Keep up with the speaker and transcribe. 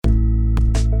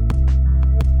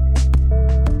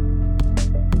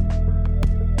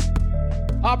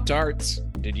Pop Tarts.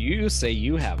 Did you say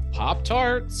you have Pop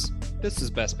Tarts? This is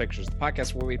Best Pictures, the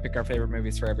podcast where we pick our favorite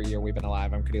movies for every year we've been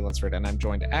alive. I'm Cody Lunsford, and I'm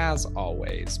joined, as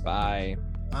always, by...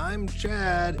 I'm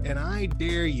Chad, and I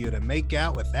dare you to make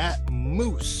out with that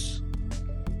moose.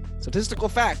 Statistical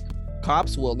fact,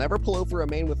 cops will never pull over a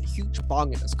man with a huge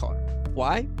bong in his car.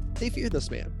 Why? They fear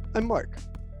this man. I'm Mark.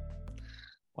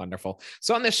 Wonderful.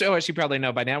 So on this show, as you probably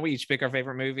know by now, we each pick our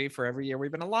favorite movie for every year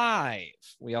we've been alive.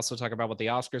 We also talk about what the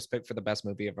Oscars picked for the best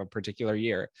movie of a particular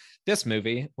year. This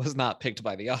movie was not picked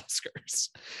by the Oscars.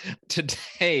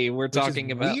 Today, we're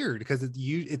talking about... weird, because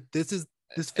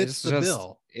this fits the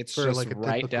bill. It's for just like a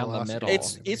right down the Oscar middle.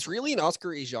 It's really an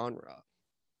Oscar-y genre.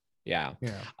 Yeah.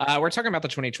 Yeah. We're talking about the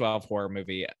 2012 horror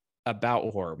movie about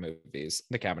horror movies,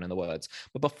 The Cabin in the Woods.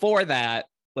 But before that,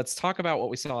 let's talk about what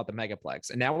we saw at the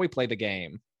Megaplex. And now we play the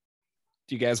game.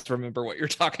 Do you guys remember what you're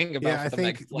talking about? Yeah, I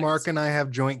think Megaplex? Mark and I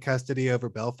have joint custody over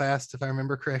Belfast, if I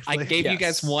remember correctly. I gave you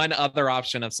guys Yes. one other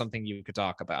option of something you could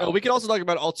talk about. We could also talk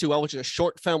about All Too Well, which is a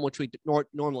short film, which we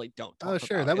normally don't talk Oh, about.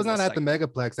 sure. That was in not this at the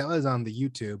segment. Megaplex. That was on the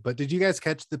YouTube. But did you guys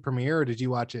catch the premiere, or did you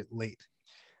watch it late?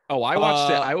 Oh, I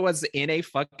watched it. I was in a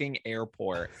fucking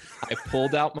airport. I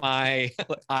pulled out my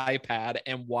iPad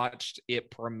and watched it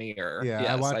premiere. Yeah, yes,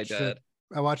 I watched did. it.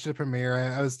 I watched it premiere.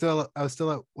 I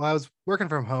was working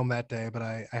from home that day, but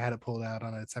I had it pulled out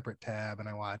on a separate tab and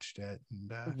I watched it.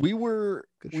 And, We were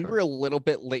Good a little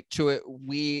bit late to it.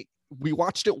 We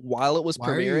watched it while it was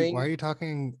premiering. Why are you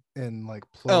talking in like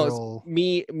Oh, plural?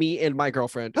 it's me and my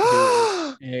girlfriend,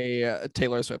 who is a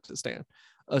Taylor Swift stan,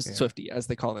 Swiftie as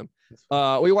they call them.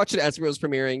 We watched it as it was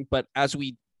premiering, but as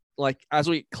we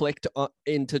clicked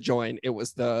in to join, it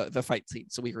was the fight scene,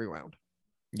 so we rewound.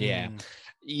 Yeah.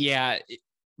 Yeah.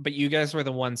 But you guys were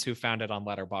the ones who found it on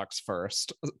Letterboxd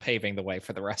first, paving the way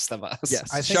for the rest of us.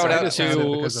 Yes. I think Shout I out just found it to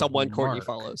because of someone Courtney Mark.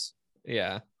 follows.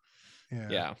 Yeah.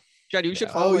 Yeah. Chad, you should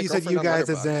Yeah. follow. Oh, my you said girlfriend you on guys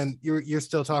as Letterboxd. in you're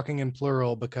still talking in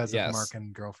plural because Yes. of Mark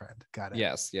and girlfriend. Got it.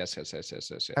 Yes.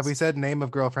 Have we said name of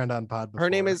girlfriend on pod before? Her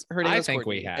name is I think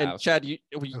Courtney. we have. And Chad,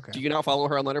 Okay. do you not follow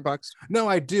her on Letterboxd? No,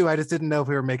 I do. I just didn't know if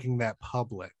we were making that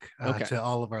public Okay. to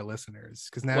all of our listeners,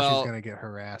 because now Well- she's going to get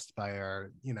harassed by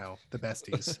our, the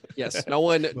besties. Yes. No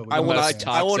one. Well, we I don't will have not. to.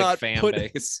 I will not fan put.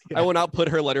 base. I will not put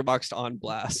her Letterboxd on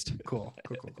blast. Cool.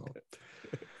 Good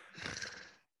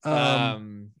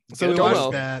So we Domo.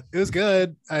 watched that. It was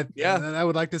good. Yeah. I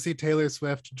would like to see Taylor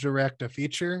Swift direct a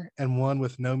feature and one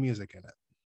with no music in it.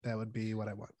 That would be what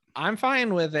I want. I'm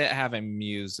fine with it having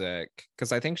music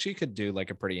because I think she could do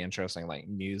like a pretty interesting like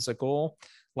musical,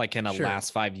 like in a Sure.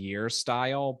 last 5 years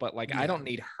style. But like I Yeah. don't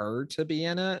need her to be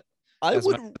in it. I As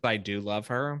would. much as I do love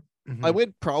her. Mhm. I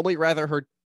would probably rather her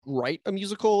write a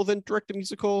musical than direct a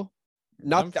musical. I'm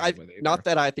Not fine with either. not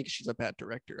that I think she's a bad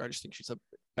director. I just think she's a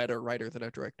better writer than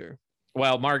a director.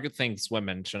 Well, Margaret thinks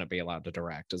women shouldn't be allowed to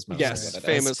direct as much. Yes,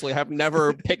 famously, have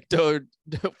never picked a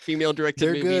female directed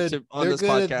They're movie good. on They're this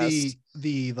good podcast. at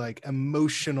the like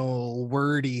emotional,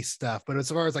 wordy stuff, but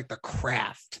as far as like the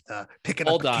craft, the picking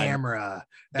Hold up the on. camera,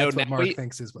 No, that's what now Mark we-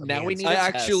 thinks is. now we need I a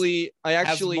test. actually,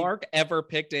 Has Mark ever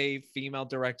picked a female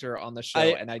director on the show?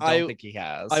 And I don't think he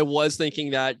has. I was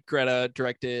thinking that Greta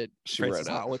directed She Frances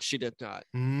wrote it. Ha, which she did not.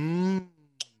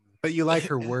 But you like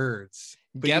her words.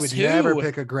 But Guess you would never who?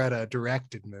 pick a Greta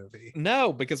directed movie.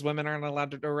 No, because women aren't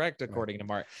allowed to direct, according to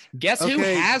Mark. Guess who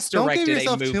Okay, has don't directed give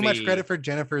yourself a movie? too much credit for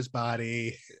Jennifer's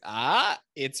Body.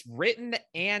 It's written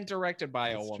and directed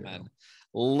by That's a woman. true.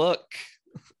 Look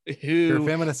You're a who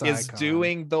feminist is icon.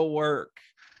 doing the work.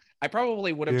 I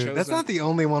probably would have Dude, chosen that's not the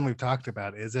only one we've talked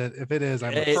about, is it? If it is,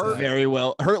 I'm It upset. very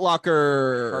well. Hurt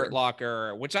Locker. Hurt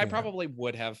Locker, which I Yeah. probably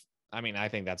would have. I mean, I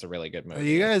think that's a really good movie.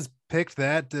 You guys picked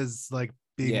that as like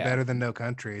being Yeah. better than No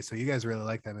Country, so you guys really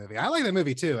like that movie. I like that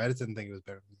movie too. I just didn't think it was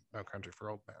better than No Country for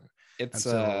Old Men. It's I'm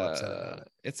still a little upset about it.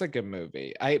 it's a good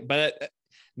movie. But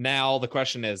now the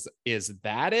question is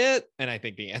that it? And I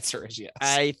think the answer is yes.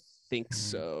 I think Mhm.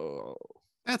 so.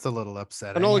 That's a little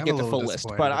upsetting. I'm not looking I'm at a the little full list,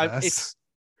 disappointed but with us.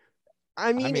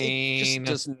 it just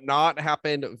does not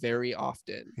happen very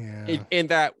often. yeah, In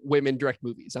that women direct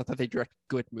movies, not that they direct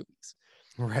good movies.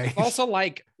 right. Also,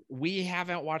 like we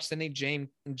haven't watched any Jane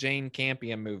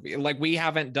Campion movie. Like we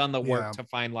haven't done the work Yeah. to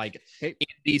find like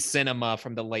indie cinema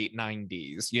from the late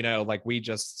 90s. Like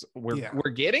we're Yeah. we're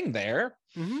getting there.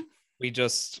 Mhm. We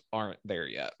just aren't there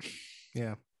yet.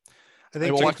 Yeah, I I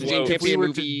think will watch the Jane if we Campion were to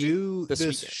movie do this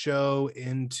this weekend. show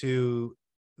into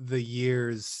the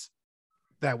years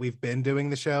that we've been doing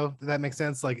the show, does that make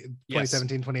sense? Like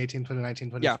 2017, 2018, 2019,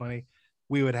 2020,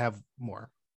 we would have more.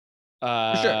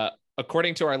 sure.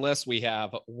 according to our list, we have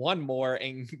one more,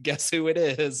 and guess who it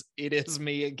is? It is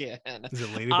me again. Is it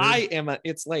Ladybird?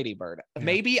 It's Ladybird. Yeah.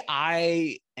 Maybe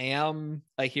I am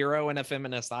a hero and a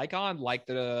feminist icon, like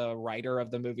the writer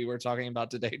of the movie we're talking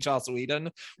about today, Joss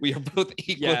Whedon. We are both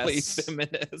equally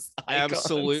feminist icons.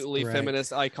 Absolutely Right.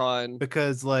 feminist icon.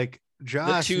 Because like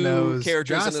Josh two knows,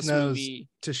 characters Josh in this knows movie-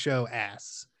 to show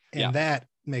ass, and Yeah. that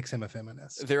makes him a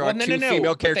feminist. There Well, are no, two no,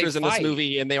 female but they characters in this fight.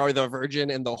 movie, and they are the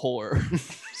virgin and the whore.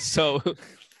 So,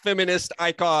 feminist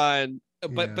icon.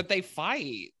 But they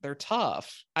fight. They're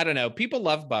tough. I don't know. People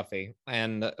love Buffy,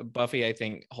 and Buffy I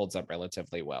think holds up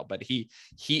relatively well. But he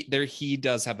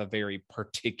does have a very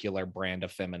particular brand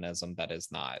of feminism that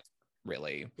is not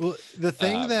really. Well, the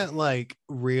thing that like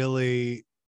really,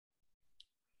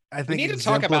 I We think need to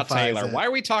talk about exemplifies Taylor. it. Why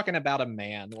are we talking about a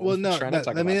man? Well, no. Trying to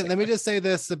talk Let about me Taylor. just say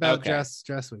this about Okay.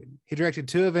 Joss Whedon. He directed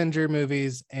 2 Avenger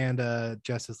movies and a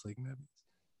Justice League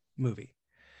movie,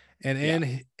 and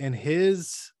in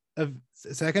his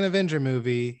second Avenger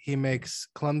movie, he makes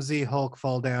clumsy Hulk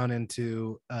fall down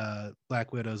into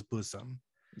Black Widow's bosom.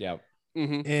 Yeah.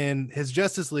 Mhm. In his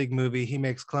Justice League movie, he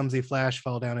makes clumsy Flash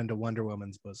fall down into Wonder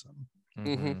Woman's bosom.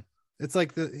 Mhm. It's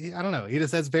like I don't know. He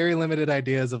just has very limited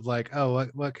ideas of like, oh,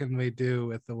 what can we do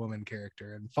with the woman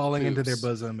character? And falling into their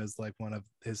Boobs. bosom is like one of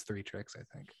his 3 tricks, I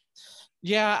think.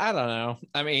 Yeah, I don't know.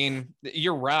 I mean,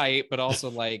 you're right, but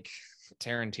also like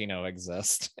Tarantino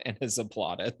exists and is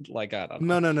applauded. Like, I don't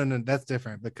know. No. That's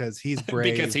different because he's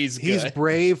brave. Because he's good.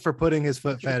 brave for putting his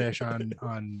foot fetish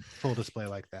on full display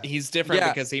like that. He's different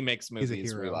Yeah. because he makes He's a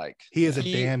movies we hero. like. He is a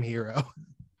He- damn hero.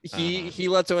 He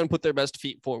lets women put their best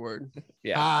feet forward.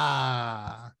 Yeah.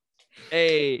 Ah,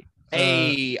 Hey,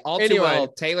 Hey, all too anyway. well.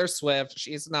 Taylor Swift.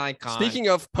 She's an icon. speaking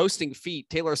of posting feet,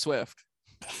 Taylor Swift.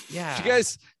 yeah. Did you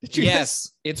guys?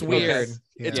 Yes, it's weird.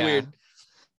 It's Yeah. weird.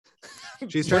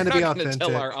 she's We're trying to be not gonna authentic.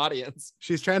 Tell our audience.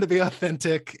 She's trying to be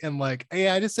authentic and like, hey,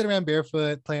 I just sit around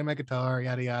barefoot playing my guitar,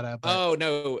 yada yada. But Oh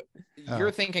no, you're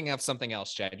Oh. thinking of something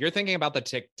else, Chad. You're thinking about the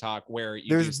TikTok where you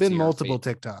there's used been to your multiple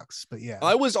feet. TikToks, but yeah.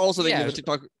 I was also thinking Yeah. of a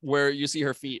TikTok where you see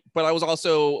her feet, but I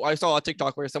saw a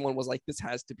TikTok where someone was like, "This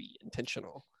has to be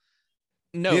intentional."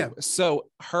 No, Yeah.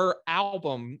 so her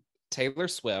album, Taylor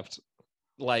Swift,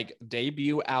 like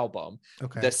debut album,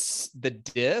 Okay. the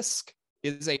disc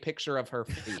is a picture of her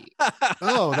feet.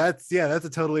 Oh, that's a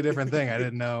totally different thing. I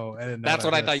didn't know. That's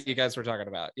what about I this. thought you guys were talking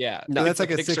about. Yeah. No, So that's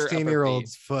like a picture of her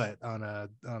 16-year-old's feet. foot on a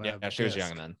Yeah, she was disc.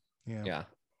 young then. Yeah. Yeah,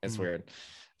 it's Mm. weird.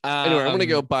 Anyway, I'm gonna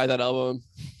go buy that album.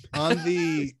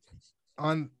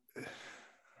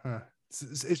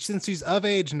 Since she's of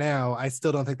age now, I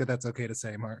still don't think that's okay to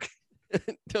say, Mark.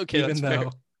 Okay, Even that's fair.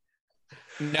 though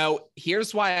No,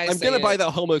 here's why I'm gonna buy the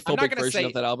homophobic gonna version say-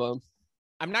 of that album.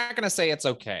 I'm not gonna say it's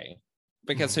okay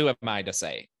because who am I to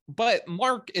say? But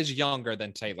Mark is younger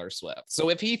than Taylor Swift, so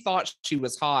if he thought she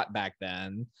was hot back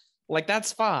then, like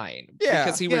that's fine. Yeah.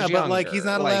 because he was but like he's younger,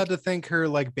 not like- allowed to think her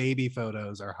like baby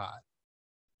photos are hot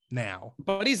now.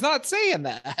 But he's not saying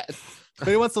that. But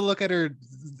he wants to look at her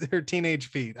teenage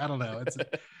feet. I don't know. It's a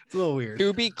little weird.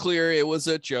 To be clear, it was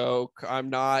a joke. I'm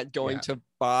not going Yeah. to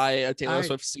buy a Taylor I-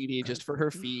 Swift CD just for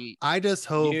her feet. I just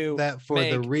hope You that for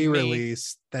the make me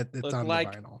re-release that it's look on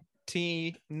like- the vinyl.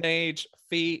 Teenage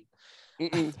feet.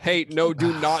 Mm-mm. Hey, no,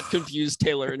 do not confuse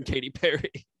Taylor and Katy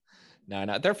Perry.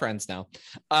 No, they're friends now.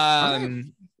 Are they?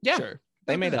 Yeah, Sure.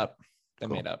 they Oh, made good. up. They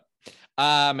Cool. made up.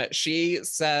 She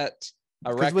set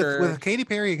a 'Cause record. with Katy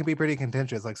Perry, it can be pretty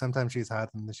contentious. Like sometimes she's hot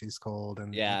and then she's cold,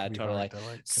 and it Yeah, can be totally. hard to, like,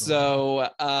 get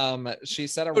along. So she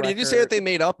set a Oh, record. did you say that they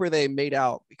made up or they made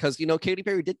out? Because Katy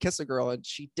Perry did kiss a girl and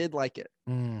she did like it.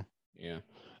 Mm. Yeah.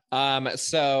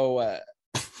 So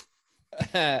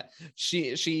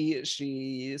she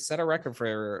set a record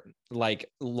for like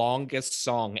longest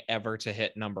song ever to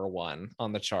hit #1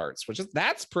 on the charts,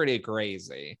 that's pretty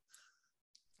crazy.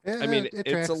 Yeah, I mean, it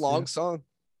it's tracks, a long yeah. song.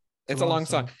 It's a long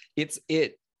song.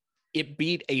 It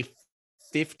beat a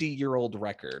 50-year-old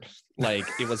record. Like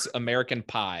it was American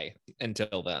Pie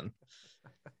until then.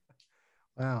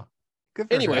 Wow. Good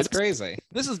for her. Anyway, That's crazy.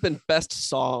 This has been best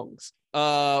songs.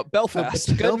 Belfast.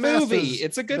 Good Belfast movie. is-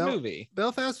 It's a good Bel- movie.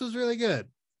 Belfast was really good.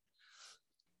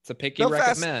 It's a picky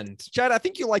Belfast- recommend. Chad, I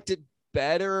think you liked it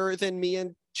better than me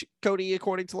and Cody,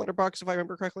 according to Letterboxd, if I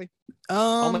remember correctly.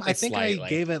 Only I think slightly. I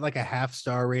gave it like a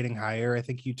half-star rating higher. I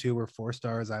think you two were 4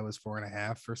 stars. I was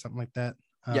 4.5 or something like that.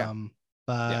 Yeah.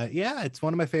 But yeah, it's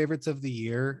one of my favorites of the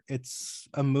year. It's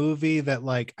a movie that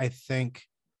like I think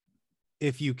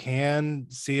if you can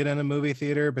see it in a movie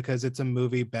theater, because it's a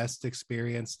movie best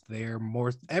experienced there.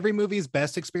 Every movie's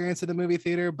best experience in a movie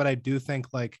theater, but I do think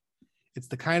like it's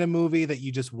the kind of movie that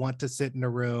you just want to sit in a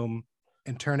room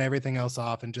and turn everything else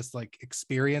off and just like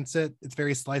experience it. It's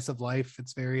very slice of life.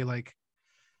 It's very like,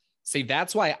 see,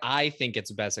 that's why I think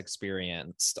it's best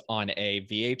experienced on a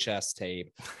VHS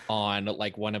tape on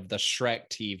like one of the Shrek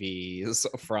TVs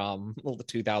from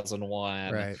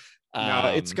 2001. right.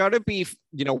 No, it's got to be,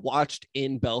 watched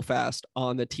in Belfast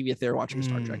on the TV that they're watching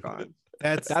Star Trek on.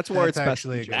 That's where it's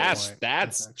actually best. a good point.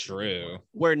 That's actually a good true. point.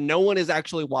 Where no one is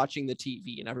actually watching the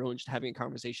TV and everyone's just having a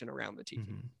conversation around the TV.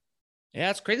 Mhm. Yeah,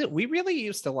 it's crazy. We really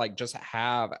used to like just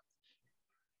have,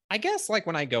 I guess like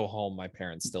when I go home, my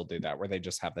parents still do that where they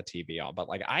just have the TV on, but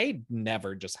like I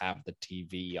never just have the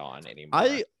TV on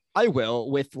anymore. I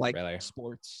will with like Really?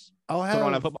 sports. I'll Put on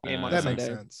a have football game on that Sunday.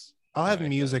 makes sense. I'll have That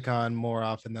makes music on more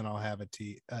often than I'll have a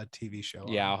TV show.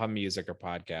 Yeah, I'll on. have music or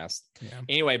podcast. Yeah.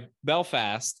 Anyway,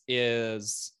 Belfast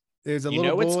is, There's a you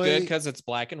little know, it's boy. good because it's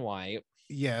black and white.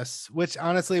 Yes, which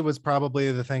honestly was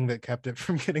probably the thing that kept it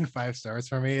from getting 5 stars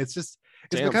for me. It's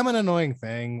Damn. become an annoying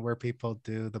thing where people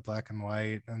do the black and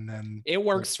white and then It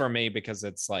works for me because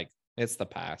it's like, it's the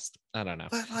past. I don't know.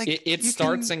 but like It you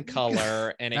starts can- in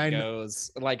color and I it know.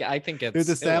 goes like, I think it's There's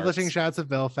establishing works. shots of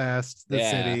Belfast, the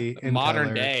city in modern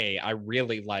color. day. I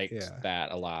really liked Yeah.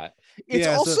 that a lot. It's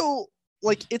Yeah, so- also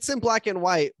like it's in black and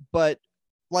white, but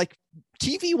like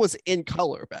TV was in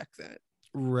color back then.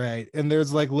 Right. And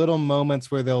there's like little moments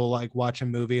where they'll like watch a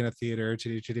movie in a theater,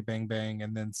 chitty chitty bang bang,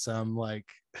 and then some like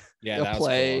Yeah, A that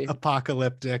play. was cool.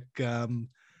 apocalyptic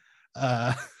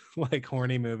like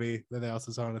horny movie that they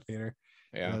also saw in a theater.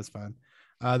 That Yeah. was fun.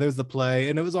 There's the play,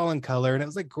 and it was all in color, and it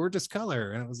was like gorgeous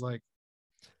color, and it was like,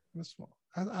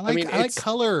 I like it's-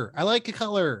 color. I like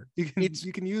color. It's-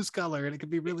 You can use color, and it can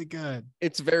be really good.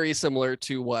 It's very similar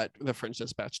to what the French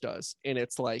Dispatch does in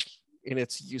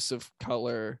its use of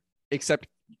color, except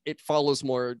it follows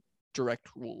more direct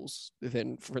rules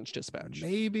than French Dispatch.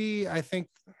 Maybe I think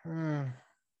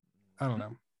I don't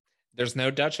know. There's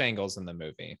no Dutch angles in the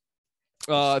movie.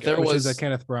 There Which was is a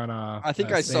Kenneth Branagh. I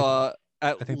think I staple. saw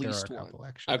at I think there are least a one. couple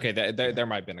actually. Okay, there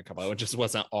might have been a couple. It just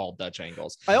wasn't all Dutch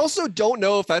angles. I also don't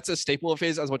know if that's a staple of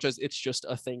his as much as it's just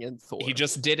a thing in Thor. He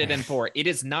just did it in Thor. It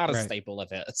is not a Right. staple of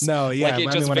his. No, yeah, like it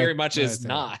I just mean, when I- very much when I is say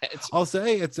not. I'll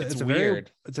say it's It's a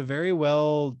weird. very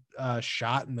well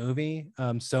shot movie.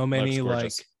 So many Looks like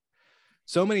gorgeous.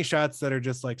 so many shots that are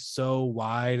just like so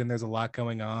wide and there's a lot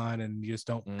going on and you just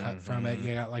don't cut from it. Mhm.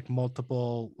 You got like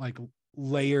multiple like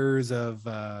layers of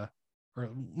or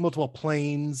multiple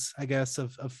planes, I guess,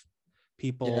 of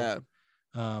people Yeah.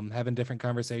 having different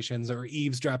conversations or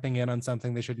eavesdropping in on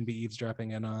something they shouldn't be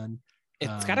eeavesdropping in on.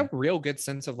 It's got a real good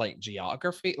sense of like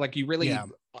geography. Like you really Yeah.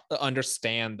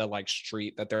 understand the like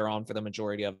street that they're on for the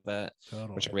majority of it,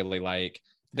 Totally. which I really like.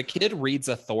 The kid reads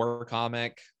a Thor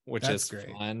comic, which That's is great.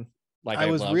 fun. Like I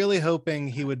was love- really hoping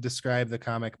he would describe the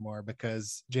comic more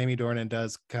because Jamie Dornan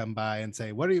does come by and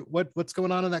say, what's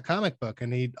going on in that comic book?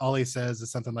 And all he says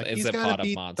is something like, Is he's it got pot to of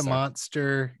beat the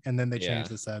monster. And then they Yeah. change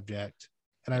the subject.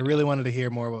 And I really wanted to hear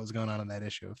more what was going on in that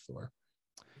issue of Thor.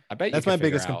 I bet you That's could my figure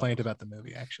biggest out- complaint about the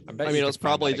movie, actually. I bet I you mean, it could was find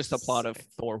probably that just a plot of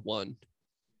exact- Thor 1.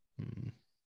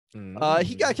 Hmm.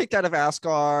 He got kicked out of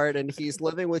Asgard and he's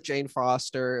living with Jane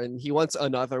Foster and he wants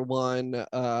another one.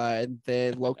 And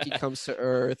then Loki comes to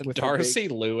Earth with a big- Darcy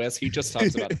Lewis. He just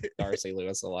talks about Darcy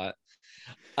Lewis a lot.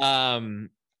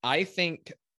 I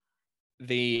think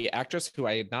the actress who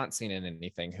I had not seen in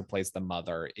anything who plays the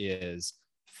mother is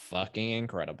fucking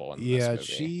incredible in this Yeah, movie.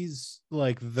 she's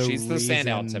like She's the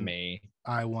standout to reason me.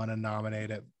 I want to nominate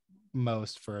it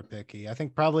most for a picky. I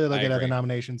think probably they'll I get other agree.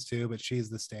 nominations too, but she's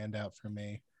the standout for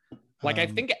me. Like I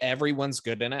Um, think everyone's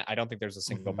good in it. I don't think there's a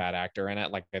single Mhm. bad actor in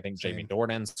it. Like I think Jamie Same.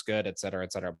 Dornan's good, et cetera,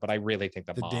 et cetera. But I really think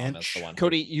the The mom is Dench. the one.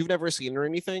 Cody, you've never seen her or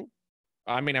anything?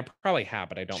 I mean, I probably have,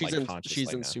 but I don't she's like in consciously.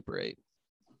 she's in know. Super 8.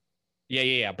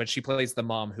 Yeah. But she plays the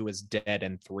mom who is dead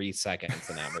in 3 seconds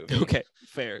in that movie. Okay,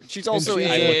 fair. She's and also she's,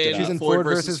 I looked it in up. she's in Ford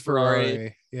versus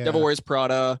Ferrari. Yeah. Devil Wears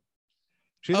Prada.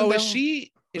 She's in Oh, is Devil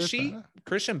she Wears is Prada?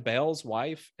 Christian Bale's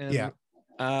wife? Yeah.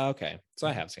 Okay. So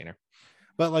I have seen her.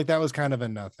 But like that was kind of a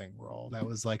nothing role. That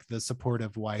was like the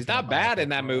supportive wife. She's in a not bad in biopic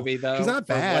that role. movie though. She's not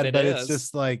for what bad, it but is. it's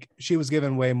just like she was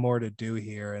given way more to do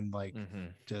here, and like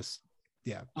Mhm. just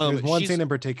yeah. Um, There's one she's- scene in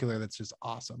particular that's just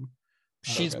awesome.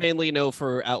 She's Okay. mainly known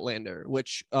for Outlander,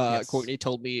 which Yes. Courtney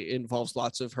told me involves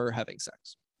lots of her having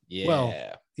sex. Yeah.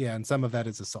 Well, Yeah, and some of that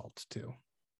is assault too.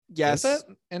 Yes. Is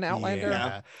it an Outlander?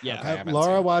 Yeah. Yeah. Okay, I haven't Laura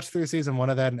seen it. watched through season 1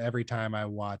 of that, and every time I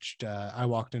watched, I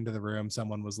walked into the room,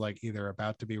 someone was like either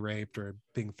about to be raped or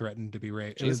being threatened to be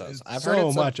raped. It was- Jesus, it's I've heard so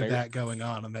it's a much of very- that going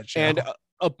on that show. And I've heard it's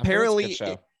a apparently, good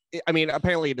show.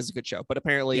 apparently it is a good show, but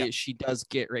apparently Yeah. she does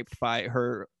get raped by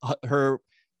her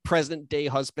present day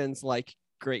husband's like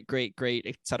great, great, great,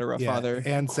 etc. Yeah, father.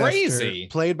 ancestor, Crazy.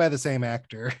 played by the same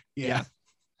actor. Yeah.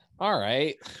 All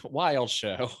right. Wild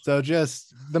show. So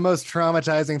just the most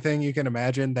traumatizing thing you can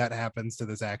imagine that happens to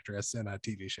this actress in a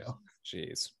TV show.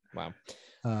 Jeez. Wow.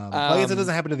 I guess it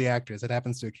doesn't happen to the actress. It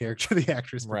happens to a character the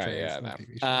actress Right. portrays Yeah. in the No.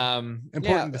 TV show.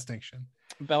 Important distinction.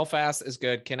 Belfast is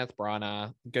good. Kenneth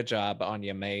Branagh. Good job on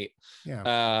you, mate.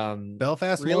 Yeah.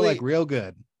 Belfast, really- more like real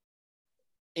good.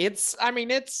 It's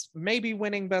maybe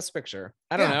winning Best Picture.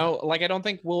 I don't know. Like, I don't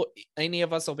think any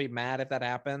of us will be mad if that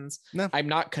happens. No. I'm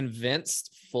not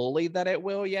convinced fully that it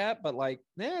will yet, but like,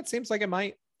 it seems like it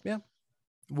might. Yeah.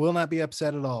 Will not be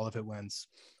upset at all if it wins.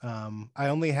 I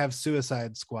only have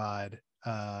Suicide Squad.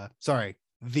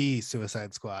 The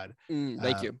Suicide Squad.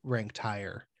 Thank you. Ranked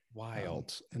higher.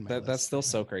 Wild. In my That's list. still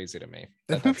so crazy to me.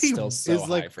 That That's movie still so is high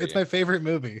like for it's you. my favorite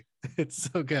movie. It's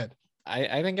so good.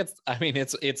 I think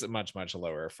it's much, much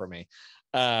lower for me.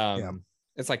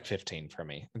 It's like 15 for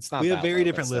me. It's not. We have that very low, but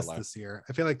different still lists low. this year.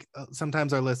 I feel like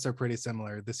sometimes our lists are pretty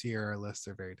similar. This year our lists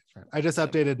are very different. I just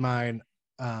updated mine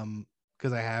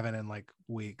because I haven't in like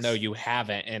weeks. No, you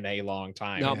haven't in a long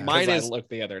time. No, because mine I is- looked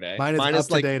the other day. Mine is Mine up is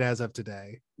to like- date as of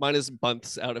today. Mine is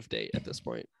months out of date at this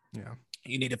point. Yeah.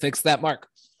 You need to fix that, Mark.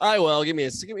 I will. Give me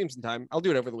some time. I'll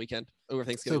do it over the weekend, over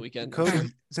Thanksgiving So, weekend.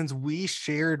 Cody, since we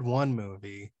shared one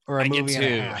movie or a I get movie and a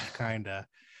two. half, kinda,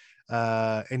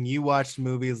 and you watched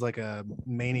movies like a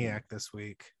maniac this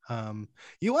week.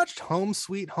 You watched Home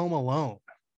Sweet Home Alone.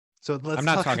 So let's. I'm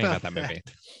not talk talking about that movie.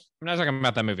 I'm not talking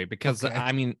about that movie because Okay.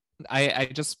 I mean, I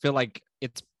just feel like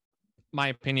it's my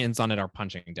opinions on it are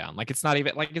punching down. Like, it's not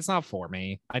even like it's not for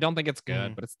me. I don't think it's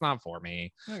good, Mhm. but it's not for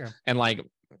me. Okay. And like,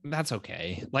 that's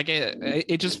okay. Like,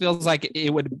 it just feels like it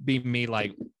would be me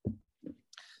like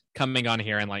coming on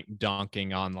here and like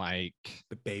dunking on like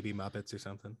The Baby Muppets or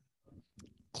something.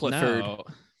 Clifford. No,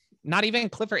 not even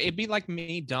Clifford. It'd be like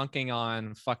me dunking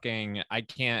on fucking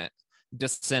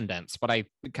Descendants, but I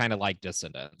kind of like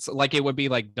Descendants. Like, it would be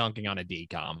like dunking on a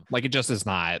DCOM. Like, it just is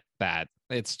not that.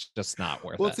 It's just not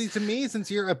worth Well, it. see, to me, since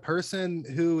you're a person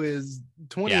who is Yeah, I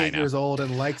 28 know. years old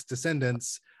and likes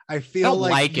Descendants, I I feel don't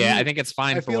like you, it. I think it's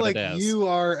fine I for feel what like it is. you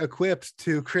are equipped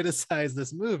to criticize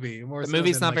this movie more. The so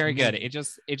movie's than, not like, very good. me.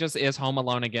 It just is Home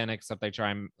Alone again, except they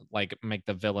try and like make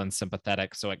the villain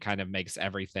sympathetic, so it kind of makes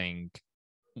everything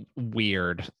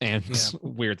weird and Yeah.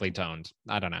 weirdly toned.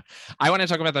 I don't know. I want to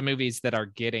talk about the movies that are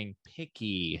getting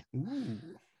picky.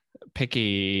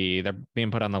 They're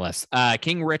being put on the list.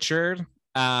 King Richard.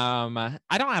 I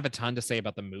don't have a ton to say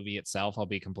about the movie itself. I'll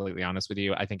be completely honest with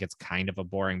you. I think it's kind of a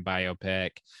boring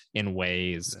biopic in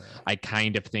ways. I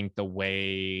kind of think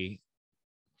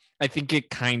I think it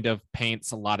kind of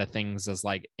paints a lot of things as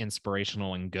like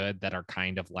inspirational and good that are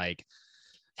kind of like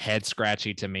head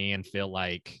scratchy to me and feel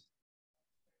like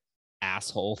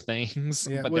asshole things.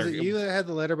 Yeah, But was they're it you that had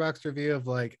the Letterboxd review of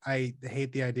like, I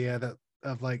hate the idea that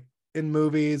of like in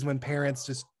movies when parents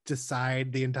just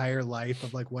decide the entire life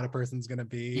of like what a person's gonna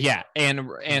be. yeah, and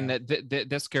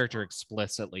this character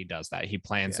explicitly does that. He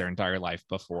plans Yeah. their entire life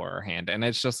beforehand, and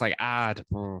it's just like I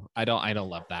don't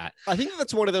love that. I think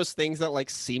that's one of those things that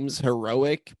like seems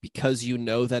heroic because you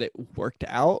know that it worked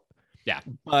out. Yeah.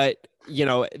 But you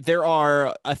know, there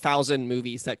are 1,000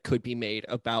 movies that could be made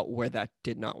about where that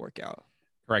did not work out.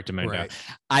 Correct, Amundo. Right.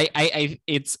 I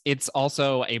it's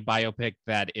also a biopic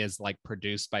that is like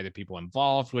produced by the people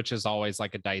involved, which is always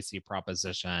like a dicey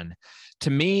proposition. To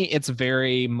me, it's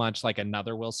very much like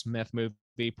another Will Smith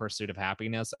movie, Pursuit of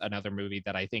Happiness, another movie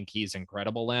that I think he's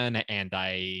incredible in, and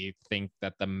I think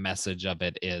that the message of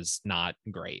it is not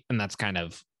great. And that's kind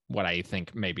of what I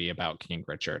think maybe about King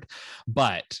Richard.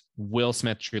 But Will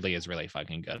Smith truly is really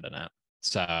fucking good in it.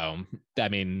 So, I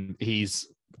mean,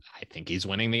 I think he's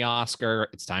winning the Oscar.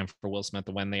 It's time for Will Smith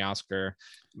to win the Oscar.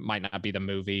 Might not be the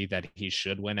movie that he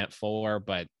should win it for,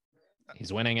 but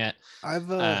he's winning it. I've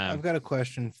got a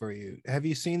question for you. Have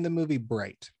you seen the movie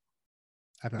Bright?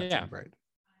 I've not Yeah. seen Bright.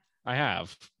 I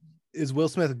have. Is Will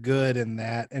Smith good in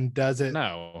that? And does it?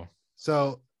 No,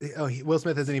 So, Will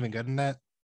Smith isn't even good in that.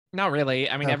 not really.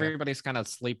 I mean, Okay. everybody's kind of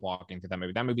sleepwalking through that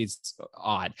movie. That movie's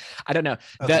odd. I don't know.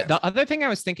 Okay. The other thing I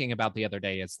was thinking about the other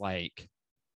day is like,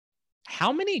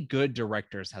 how many good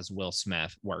directors has Will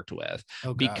Smith worked with?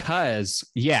 Oh, God. Because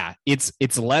yeah, it's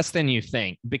less than you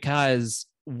think, because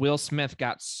Will Smith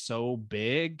got so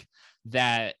big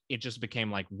that it just became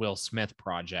like Will Smith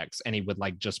projects, and he would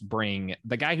like just bring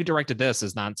the guy who directed this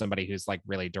is not somebody who's like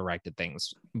really directed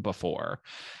things before,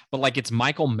 but like it's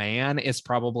Michael Mann is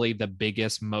probably the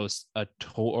biggest, most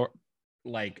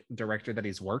like director that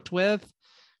he's worked with,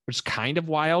 which is kind of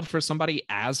wild for somebody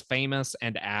as famous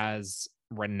and as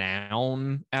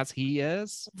renown as he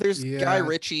is. There's Yeah. Guy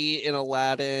Ritchie in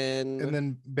Aladdin. And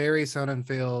then Barry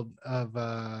Sonnenfeld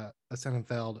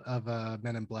of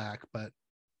Men in Black, but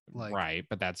like Right,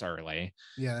 but that's early.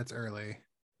 yeah, that's early.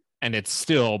 And it's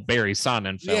still Barry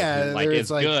Sonnenfeld, Yeah, who like there's,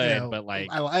 is like, good, but like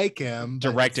I like him.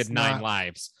 But directed it's 9 not-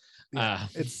 Lives. Yeah,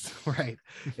 it's right.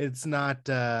 It's not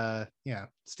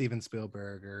Steven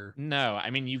Spielberg or No, I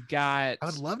mean you've got. I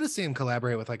would love to see him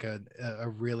collaborate with like a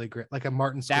really great like a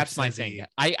Martin Scorsese. That's my thing.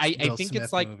 I Will think Smith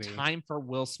it's like movie. time for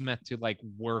Will Smith to like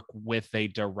work with a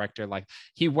director. Like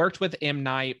he worked with M.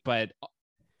 Night, but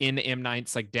in M.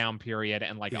 Night's like down period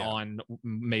and like Yeah. on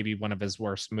maybe one of his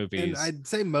worst And movies. I'd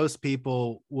say most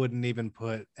people wouldn't even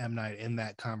put M. Night in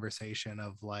that conversation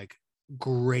of like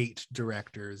great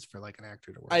directors for like an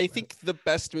actor to work I with. think the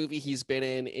best movie he's been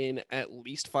in at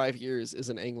least 5 years is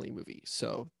an Ang Lee movie.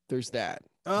 So there's that.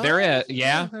 There is-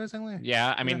 yeah. there's Ang Lee.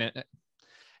 Yeah, I Okay. mean,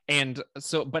 and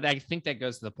so, but I think that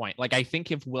goes to the point. Like, I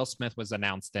think if Will Smith was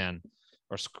announced in,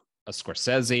 or a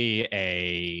Scorsese,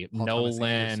 a Paul Thomas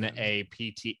Nolan,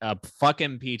 Anderson. a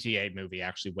fucking PTA movie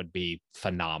actually would be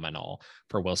phenomenal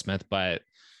for Will Smith. But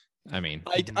I mean,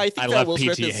 I think I that love Will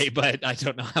Smith PTA, is, but I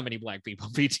don't know how many black people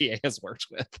PTA has worked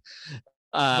with.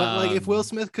 But like if Will Um,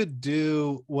 Smith could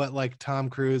do what like Tom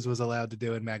Cruise was allowed to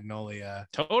do in Magnolia,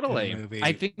 totally, in a movie,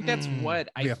 I think that's what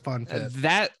it'd be a fun fit.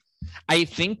 that I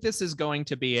think this is going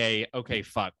to be a okay.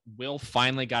 Fuck, Will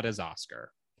finally got his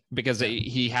Oscar because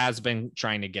he has been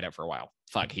trying to get it for a while.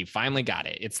 Fuck, he finally got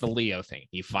it. It's the Leo thing.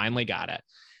 He finally got it.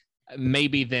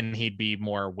 Maybe then he'd be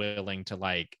more willing to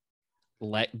like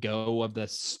let go of the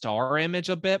star image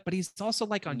a bit, but he's also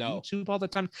like on No. YouTube all the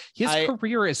time. His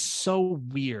career is so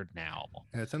weird now.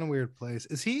 Yeah, it's in a weird place.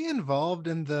 Is he involved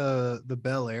in the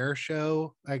Bel Air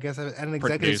show? I guess at an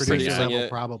executive Producing producer it. level, Yeah.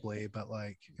 probably, but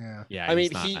like, yeah. Yeah, I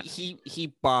mean, he's not-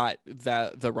 he bought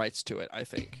the rights to it, I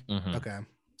think. Mhm. Okay,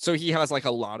 So he has like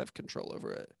a lot of control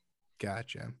over it.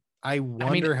 gotcha. I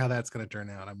wonder how that's going to turn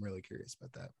out. I'm really curious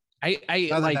about that. I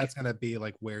Not like. that that's going to be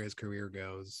like where his career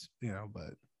goes,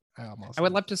 but I almost. I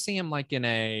would love to see him like in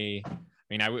a. I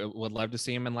mean, I would love to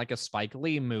see him in like a Spike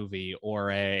Lee movie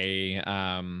or a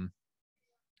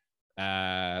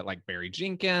like Barry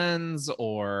Jenkins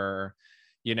or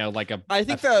like I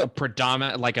think a that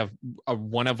predominant like a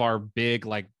one of our big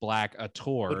like black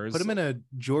auteurs. put him in a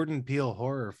Jordan Peele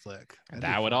horror flick. That'd be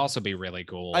That would fun. also be really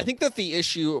cool. I think that the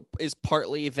issue is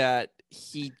partly that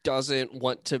he doesn't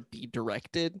want to be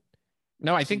directed.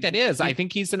 No, I think that is. I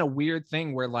think he's in a weird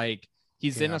thing where like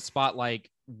he's in Yeah. a spot like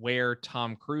where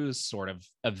Tom Cruise sort of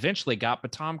eventually got,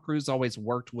 but Tom Cruise always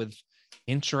worked with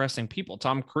interesting people.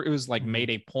 Tom Cruise like made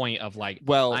a point of like,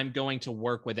 Well, I'm going to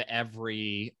work with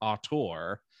every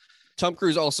auteur. Tom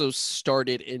Cruise also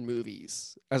started in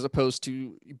movies as opposed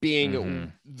to being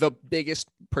Mhm. the biggest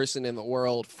person in the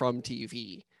world from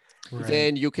TV. Right.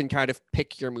 Then you can kind of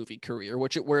pick your movie career,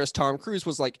 whereas Tom Cruise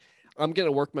was like, I'm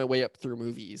gonna work my way up through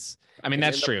movies. I mean, and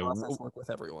that's in the true. process work with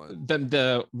everyone.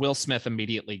 The Will Smith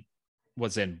immediately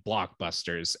was in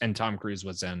blockbusters, and Tom Cruise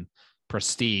was in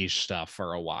prestige stuff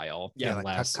for a while. Yeah, and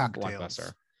like less Cocktails.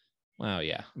 blockbuster. Well,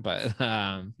 yeah, but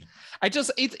I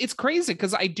just it's crazy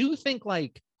because I do think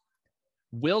like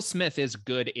Will Smith is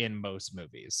good in most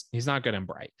movies. He's not good in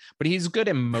Bright, but he's good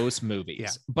in most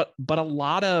movies. Yeah. But a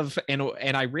lot of and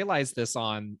I realized this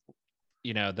on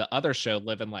the other show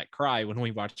Live and Let Cry when we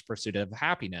watched Pursuit of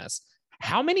Happiness.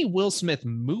 How many Will Smith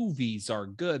movies are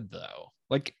good though?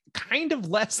 Like kind of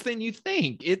less than you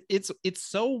think. It's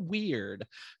so weird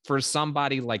for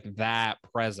somebody like that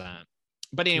present.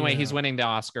 But anyway, he's Yeah. winning the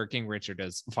Oscar. King Richard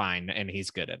is fine and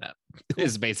he's good in it.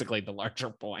 Is basically the larger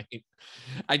point.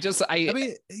 I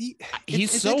mean,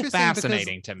 he's it's so interesting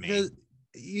fascinating to me. because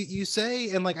you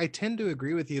say, and like I tend to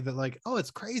agree with you that like, oh,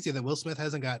 it's crazy that Will Smith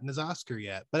hasn't gotten his Oscar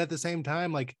yet. But at the same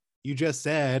time, like you just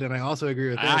said, and I also agree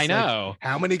with this. I like, know.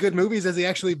 how many good movies has he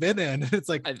actually been in? It's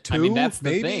like two, I mean, that's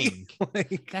the maybe. thing.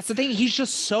 Like, That's the thing. He's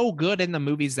just so good in the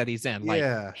movies that he's in. Like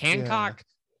yeah, Hancock,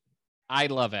 I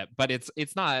love it, but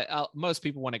it's not. Most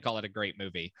people want to call it a great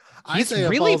movie. I He's say it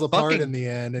really falls apart fucking- in the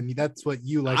end, and that's what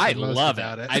you like. I the most love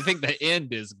about it. it. I think the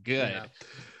end is good, Yeah.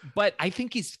 but I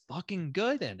think he's fucking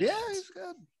good in it. Yeah, he's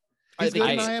good. I He's think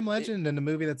good in I- I Am Legend in a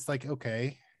movie that's like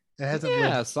okay. It hasn't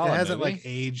Yeah, lived- solid it hasn't movie. like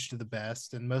aged the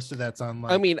best, and most of that's on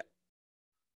like I mean,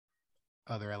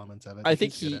 other elements of it. I but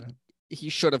think he's good in it. he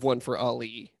should have won for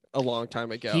Ali a long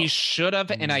time ago. He should have,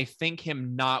 Mhm. and I think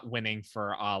him not winning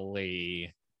for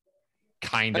Ali,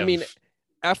 kind I of. mean,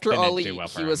 after didn't Ali, do well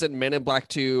for he was in Men in Black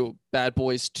 2, Bad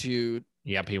Boys 2,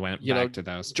 Yep, he went you back know, to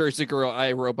those. Jersey Girl,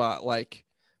 I, Robot, like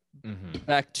Mhm.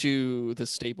 back to the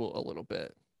stable a little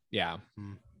bit. Yeah,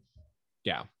 Hmm.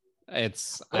 yeah.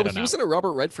 It's Oh, I don't he know. was in a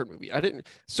Robert Redford movie. I didn't.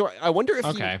 So I wonder if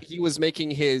Okay. he was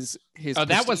making his. Oh,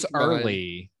 that was Prestige run.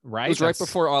 early, right? It was right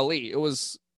before Ali. It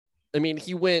was. I mean,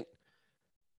 he went.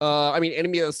 I mean,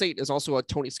 Enemy of the State is also a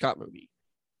Tony Scott movie.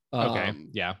 Okay.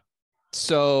 Yeah.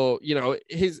 So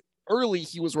his early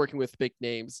he was working with big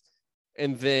names,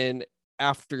 and then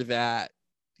after that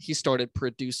he started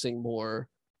producing more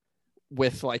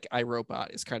with like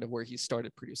iRobot is kind of where he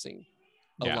started producing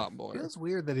a lot more. It feels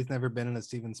weird that he's never been in a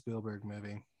Steven Spielberg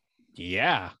movie.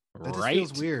 Yeah, That just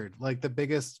feels weird. Like the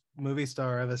biggest movie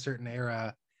star of a certain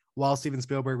era, while Steven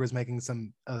Spielberg was making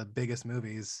some of the biggest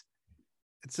movies.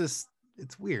 It's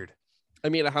weird. I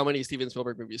mean, how many Steven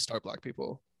Spielberg movies star black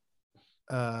people?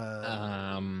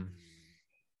 I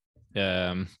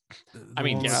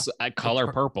mean,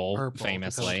 Color Purple,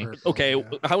 famously. Purple, okay, yeah.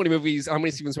 How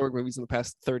many Steven Spielberg movies in the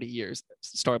past 30 years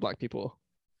star black people?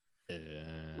 He's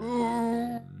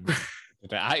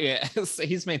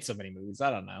made so many movies. I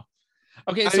don't know.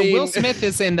 Okay, so Will Smith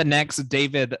is in the next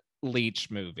David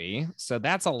Leitch movie, so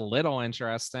that's a little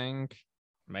interesting.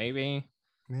 Maybe.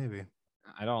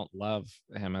 I don't love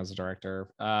him as a director.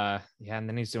 Yeah, and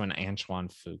then he's doing Antoine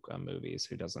Fuqua movies,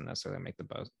 who doesn't necessarily make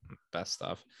the best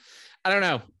stuff. I don't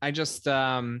know. I just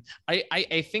I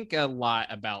think a lot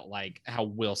about like how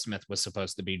Will Smith was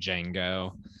supposed to be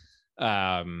Django.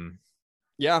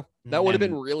 Yeah, that would have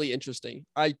been really interesting.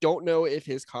 I don't know if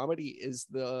his comedy is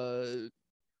the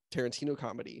Tarantino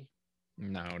comedy.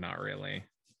 No, not really.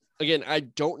 Again, I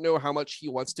don't know how much he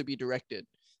wants to be directed.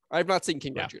 I've not seen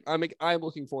King Richard. I'm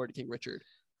looking forward to King Richard.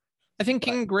 I think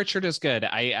King Richard is good.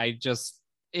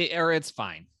 It's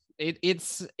fine.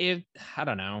 It's I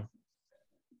don't know.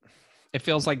 It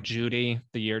feels like Judy,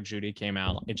 the year Judy came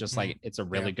out. It just like it's a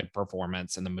really good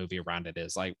performance, and the movie around it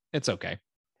is like it's okay.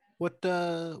 What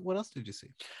else did you see?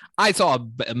 I saw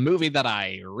a movie that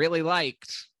I really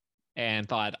liked and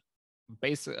thought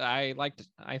basically I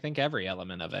think every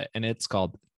element of it, and it's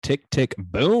called Tick, Tick,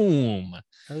 Boom.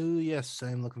 Oh yes,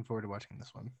 I'm looking forward to watching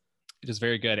this one. It is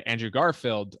very good. Andrew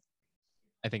Garfield,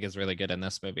 I think, is really good in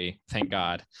this movie. Thank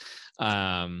God.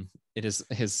 It is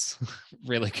his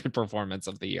really good performance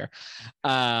of the year.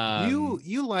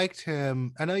 You liked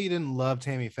him. I know you didn't love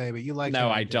Tammy Faye, but you liked him. No,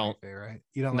 I don't. Faye, right?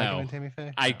 You don't like him in Tammy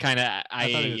Faye? I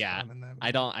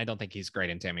don't think he's great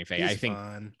in Tammy Faye.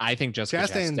 I think Jessica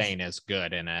Chastain is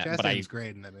good in it. Chastain's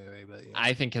great in that movie, but yeah.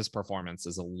 I think his performance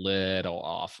is a little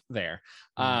off there.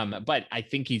 But I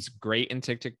think he's great in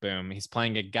Tick, Tick, Boom. He's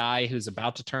playing a guy who's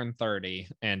about to turn 30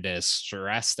 and is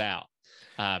stressed out.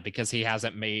 Because he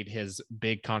hasn't made his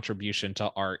big contribution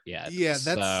to art yet. Yeah,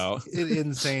 that's an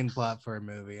insane plot for a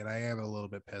movie, and I am a little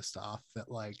bit pissed off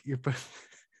that like you're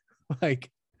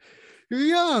like you're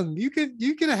young. You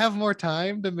could have more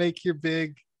time to make your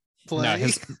big play.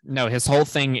 His whole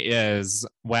thing is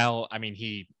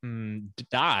he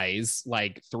dies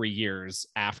like 3 years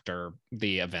after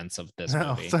the events of this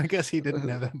movie. So I guess he didn't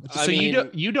have that much. So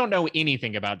you don't know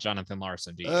anything about Jonathan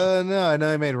Larson, do you? No, I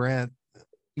know he made Rent.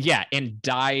 Yeah, and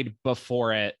died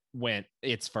before it went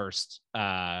its first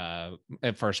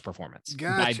performance.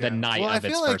 Gotcha. By the night of its first performance. I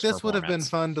feel like this would have been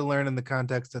fun to learn in the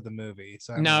context of the movie.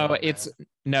 So you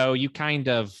kind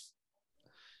of.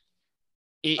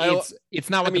 It's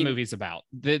not what the movie's about.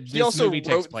 This movie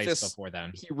takes place before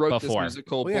then. He wrote this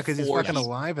musical. Well, yeah, because he's fucking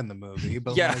alive in the movie.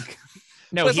 But yeah.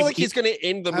 No, it's not like he's going to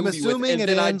end the movie. I'm assuming it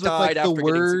ends with like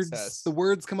the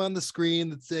words come on the screen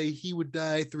that say he would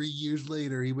die 3 years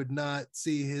later. He would not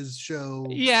see his show.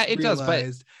 Yeah, it does. But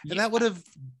and that would have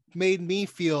made me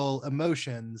feel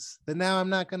emotions that now I'm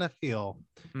not going to feel.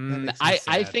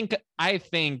 I think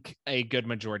a good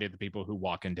majority of the people who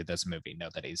walk into this movie know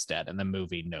that he's dead, and the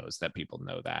movie knows that people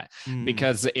know that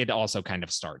because it also kind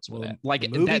of starts with it. Like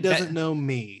the movie doesn't know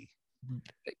me.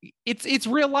 It's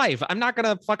real life. I'm not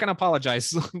gonna fucking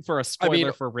apologize for a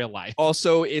spoiler for real life.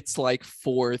 Also, it's like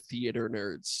for theater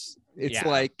nerds. It's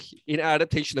like an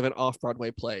adaptation of an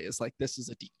off-Broadway play. It's like this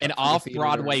is an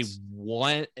off-Broadway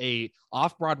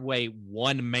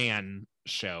one-man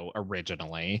show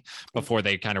originally before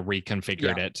they kind of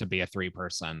reconfigured it to be a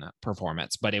 3-person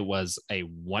performance, but it was a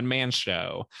one-man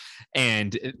show.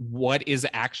 And what is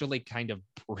actually kind of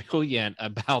brilliant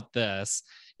about this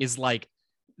is like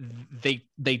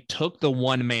they took the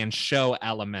one-man show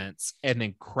elements and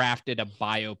then crafted a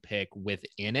biopic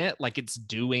within it. Like it's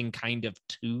doing kind of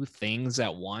 2 things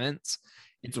at once.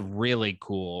 It's really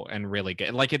cool and really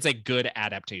good. Like it's a good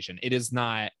adaptation. It is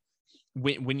not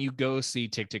when you go see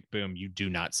Tick, Tick, Boom, you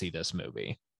do not see this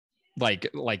movie. like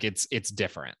it's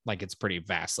different, like it's pretty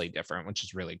vastly different, which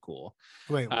is really cool.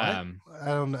 Wait, what? I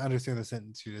don't understand the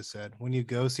sentence you just said. When you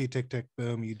go see Tick Tick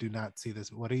Boom, you do not see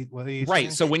this. What are you right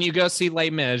saying? So when you go see Les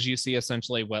Mis, you see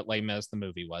essentially what Les Mis the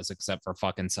movie was, except for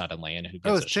fucking suddenly, and who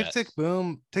gives a Tick shit. Tick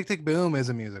Boom. Tick Tick Boom is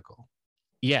a musical.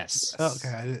 Yes.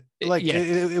 Okay.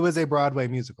 It was a Broadway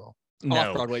musical. No,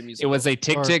 off-Broadway musical. It was a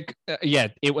Tick.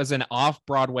 It was an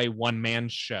off-Broadway one-man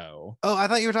show. Oh, I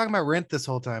thought you were talking about Rent this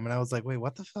whole time, and I was like, wait,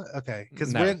 what the fuck? Okay,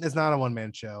 because Rent is not a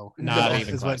one-man show. Not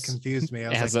even is close. What confused me.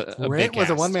 I was like, Rent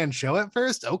was a one-man show at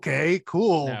first. Okay,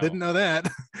 cool. No. Didn't know that.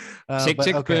 Tick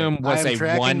Tick Boom was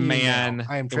a one-man.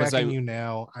 I am tracking you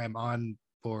now. I'm on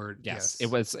board. Yes, it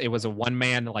was a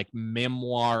one-man like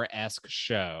memoir-esque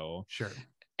show. Sure.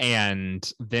 And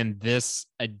then this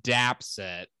adapts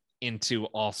it into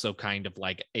also kind of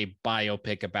like a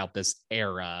biopic about this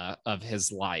era of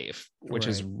his life, which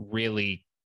is really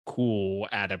cool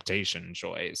adaptation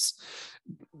choice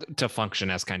to function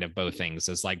as kind of both things,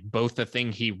 as like both the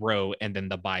thing he wrote and then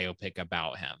the biopic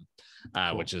about him,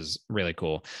 cool. Which is really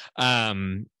cool.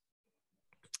 Jonathan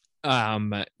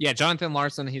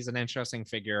Larson, he's an interesting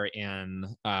figure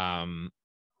in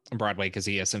Broadway because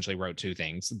he essentially wrote two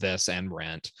things, this and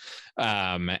Rent,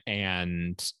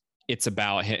 and it's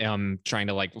about him trying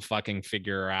to like fucking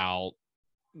figure out,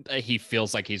 he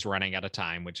feels like he's running out of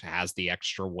time, which has the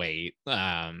extra weight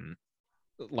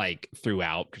like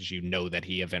throughout, because you know that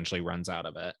he eventually runs out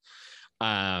of it.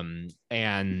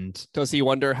 And does he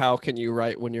wonder how can you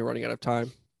write when you're running out of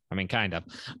time? I mean, kind of.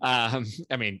 I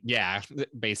mean, yeah,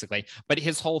 basically. But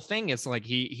his whole thing is like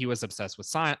he was obsessed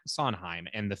with Sondheim,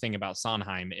 and the thing about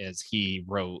Sondheim is he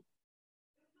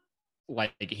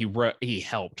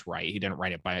helped write. He didn't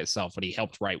write it by himself, but he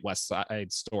helped write West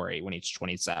Side Story when he's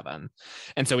 27.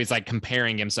 And so he's like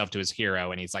comparing himself to his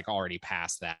hero, and he's like already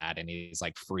past that, and he's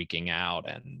like freaking out,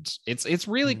 and it's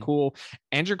really cool.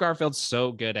 Andrew Garfield's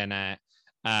so good in it.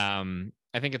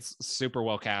 I think it's super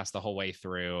well cast the whole way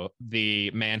through.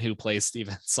 The man who plays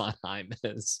Stephen Sondheim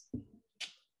is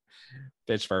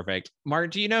pitch perfect.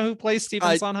 Mark, do you know who plays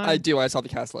Stephen Sondheim? I do. I saw the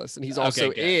cast list, and he's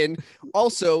also in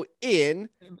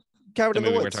Cabin in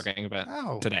the Woods. We're talking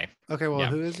about today. Okay, well,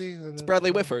 who is he? It's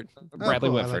Bradley Whitford. Bradley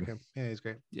Whitford. Like yeah, he's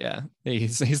great. Yeah,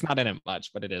 he's not in it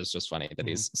much, but it is just funny that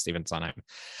he's Stephen Sondheim.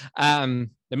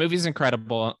 The movie's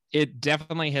incredible. It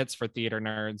definitely hits for theater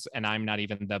nerds, and I'm not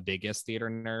even the biggest theater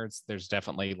nerds. There's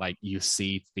definitely like you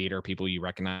see theater people you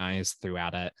recognize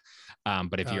throughout it.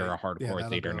 But if you're a hardcore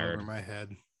theater nerd, over my head.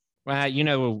 Well, you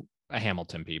know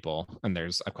Hamilton people, and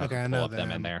there's a couple of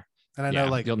them in there. And I know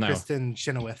like Kristen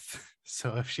Chenoweth.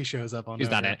 So if she shows up on, she's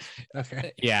not it.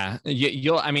 Okay. Yeah,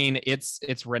 you'll. I mean,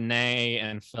 it's Renee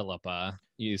and Philippa.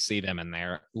 You see them in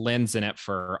there. Lynn's in it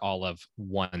for all of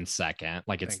 1 second.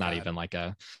 Like it's not even like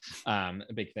a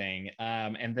big thing.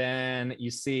 And then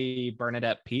you see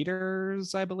Bernadette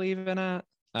Peters, I believe, in it.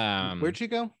 Where'd she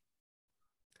go?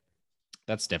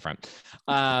 That's different.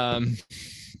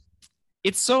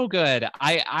 It's so good.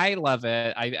 I love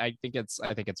it. I think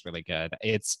it's really good.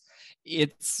 It's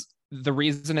the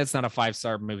reason it's not a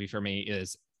 5-star movie for me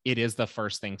is it is the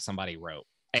first thing somebody wrote,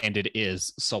 and it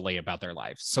is solely about their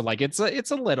life. So like it's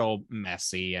a little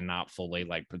messy and not fully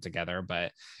like put together,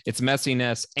 but it's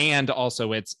messiness, and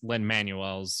also it's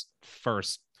Lin-Manuel's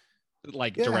first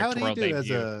like directorial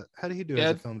debut. How did he do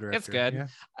as a film director? It's good. Yeah.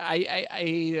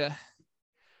 I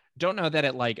don't know that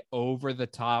it like over the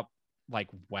top like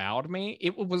wowed me.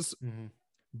 It was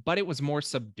but it was more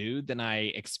subdued than I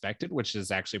expected, which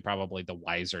is actually probably the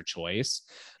wiser choice.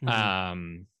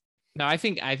 No, I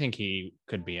think he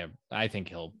could be I think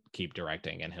he'll keep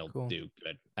directing, and he'll do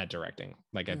good at directing.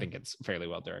 Like I think it's fairly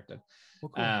well directed.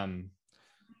 Well, cool.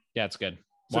 Yeah, it's good.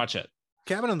 Watch it.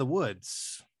 Cabin in the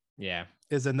Woods. Yeah.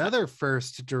 Is another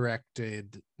first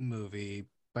directed movie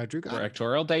by Drew Goddard.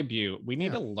 Directorial debut. We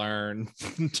need to learn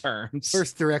terms.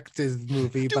 First directed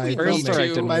movie by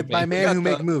Man Who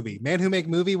Make Movie. Man Who Make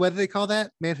Movie. What do they call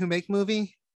that? Man Who Make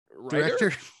Movie? Writer?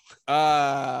 Director?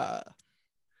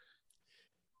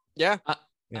 Yeah.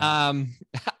 I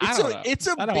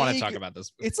don't want to talk about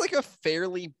this movie. It's like a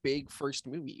fairly big first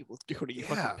movie. When you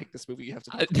fucking pick this movie, you have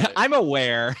to I'm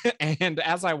aware. And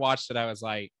as I watched it, I was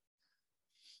like,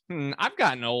 I've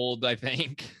gotten old, I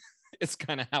think. It's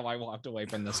kind of how I walked away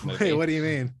from this movie. Wait, what do you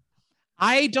mean?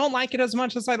 I don't like it as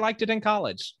much as I liked it in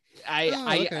college.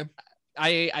 Okay.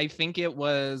 I think it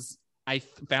was, I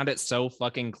found it so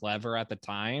fucking clever at the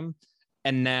time.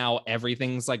 And now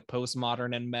everything's like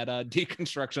postmodern and meta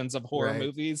deconstructions of horror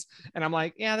movies. And I'm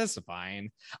like, yeah, this is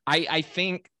fine. I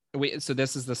think, so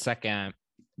this is the second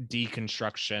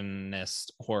deconstructionist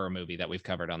horror movie that we've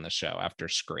covered on the show after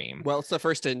Scream. Well, it's the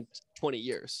first in 20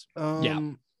 years.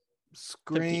 Yeah.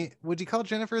 Scream. Would you call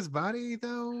Jennifer's Body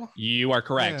though? You are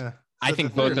correct. Yeah. I So think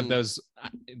the both third. of those,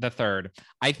 the third,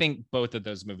 I think both of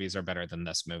those movies are better than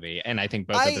this movie. And I think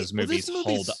both of those well, this movies hold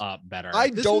movie's- up better. I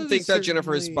This don't movie think that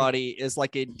Jennifer's certainly- Body is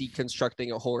like a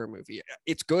deconstructing a horror movie.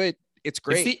 It's good. It's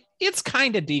great. It's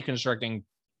kind of deconstructing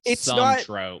It's some not-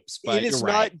 tropes, but It is you're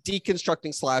right. not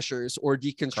deconstructing slashers or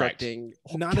deconstructing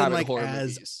Not in, cabin like, horror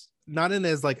as- movies. Not in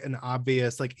as like an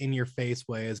obvious, like in your face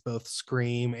way as both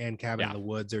Scream and Cabin Yeah. in the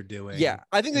Woods are doing. Yeah,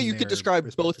 I think that in you could their describe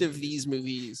both respective of movies. these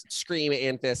movies, Scream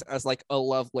and this, as like a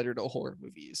love letter to horror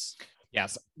movies.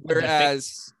 Yes.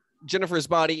 Whereas Jennifer's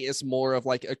Body is more of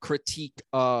like a critique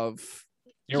of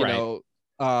You're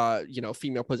right.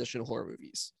 female position horror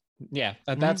movies. Yeah,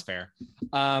 that's fair.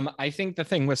 I think the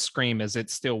thing with Scream is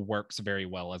it still works very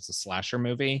well as a slasher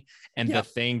movie. And Yeah. the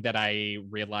thing that I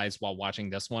realized while watching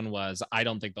this one was I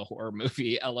don't think the horror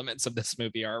movie elements of this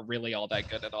movie are really all that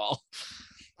good at all.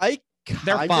 I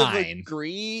They're kind of fine.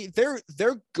 agree.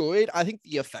 They're good. I think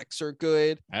the effects are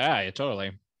good. Yeah,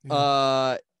 totally.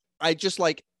 Yeah. I just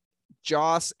like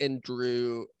Joss and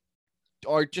Drew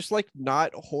are just like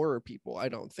not horror people, I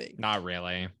don't think. Not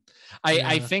really. Yeah.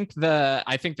 I think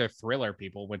they're thriller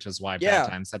people, which is why Yeah. Bad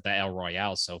Times at the El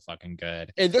Royale is so fucking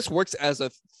good. And this works as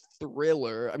a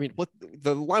thriller. I mean, what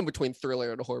the line between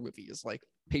thriller and a horror movie is like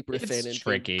paper It's thin and being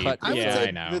tricky. cut. I would Yeah, say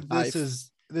I know. that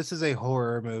this is a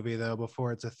horror movie though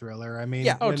before it's a thriller. I mean,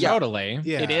 Yeah. Oh, when- totally.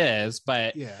 Yeah. It is,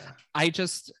 but yeah. I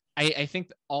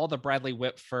think all the Bradley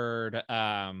Whitford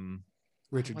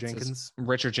Richard what's his- Jenkins.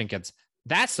 Richard Jenkins,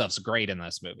 that stuff's great in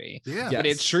this movie. Yeah. Yeah. But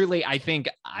it's Yes. truly, I think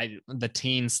the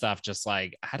teen stuff just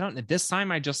like this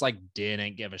time I just like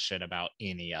didn't give a shit about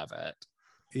any of it.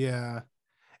 Yeah.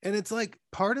 And it's like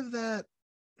part of that.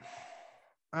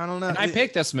 I don't know. And I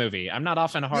picked this movie. I'm not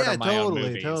often hard on my own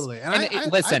movies. Totally. And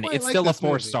And listen, quite it's like still a this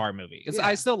movie. 4-star movie. Yeah.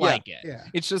 I still Yeah. like it. Yeah.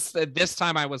 It's just that this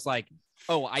time I was like,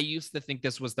 oh, I used to think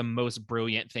this was the most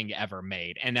brilliant thing ever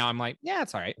made. And now I'm like, yeah,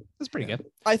 it's all right. It's pretty Yeah. good.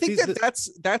 I think See,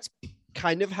 that's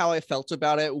kind of how I felt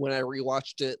about it when I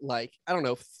rewatched it, like, I don't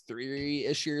know,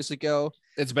 3-ish years ago.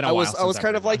 It's been a I while. was since I've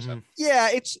kind of like, rewatched it. yeah,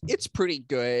 it's pretty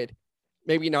good.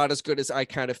 Maybe not as good as I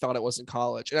kind of thought it was in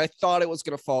college. And I thought it was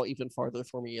going to fall even farther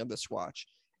for me on this watch.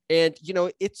 And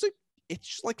it's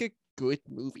just like a good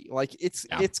movie. Like it's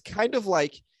kind of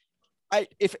like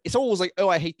if someone was like, oh,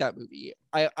 I hate that movie,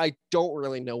 I don't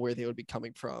really know where they would be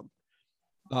coming from.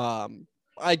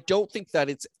 I don't think that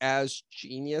it's as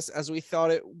genius as we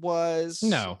thought it was.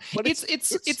 No, but it's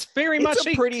very much it's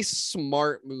a pretty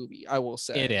smart movie, I will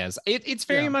say. It is. It's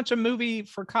very Yeah. much a movie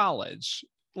for college.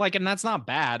 Like, and that's not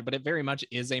bad, but it very much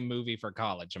is a movie for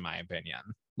college, in my opinion.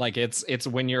 Like, it's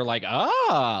when you're like,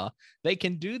 they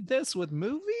can do this with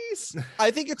movies.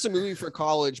 I think it's a movie for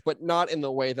college, but not in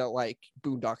the way that like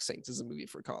Boondock Saints is a movie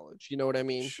for college. You know what I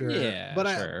mean? Sure. Yeah,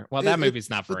 But sure. Well, that it- movie's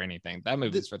not but for anything. That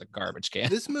movie's for the garbage can.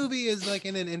 This movie is like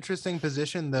in an interesting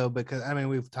position though, because I mean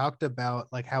we've talked about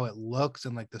like how it looks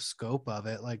and like the scope of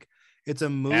it. Like it's a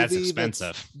movie That's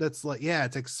expensive. That's like, yeah,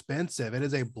 it's expensive. It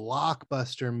is a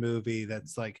blockbuster movie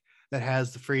that's like that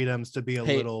has the freedoms to be a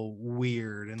Hey- little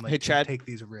weird and like Hey, to Chad. take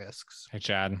these risks. Hey,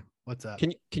 Chad. What's up?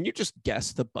 Can you just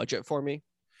guess the budget for me?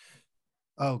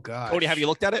 Oh god. Cody, have you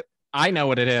looked at it? I know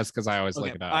what it is because I always Okay,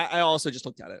 look it up. I also just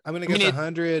looked at it. I'm gonna I guess mean,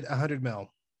 it- 100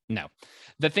 mil. No,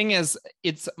 the thing is,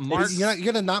 it's marked, You're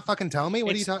gonna not fucking tell me?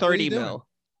 What are you It's talking? 30 mil.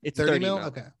 It's 30 30 mil? mil.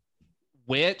 Okay.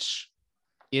 which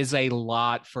is a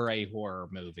lot for a horror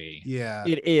movie. Yeah.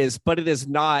 It is, but it is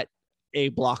not a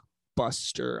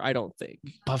blockbuster, I don't think.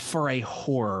 But for a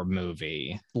horror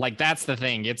movie, like that's the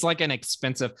thing. It's like an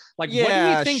expensive. Like, what do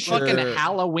Yeah, you think? sure. Fucking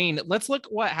Halloween. Let's look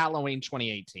what Halloween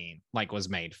 2018 like was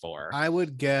made for. I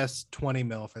would guess 20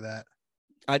 mil for that.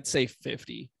 I'd say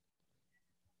 50.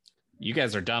 You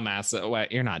guys are dumbasses.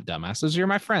 What? You're not dumbasses. You're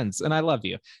my friends, and I love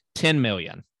you. 10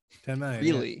 million. 10 million.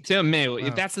 yeah. Really? 10 million.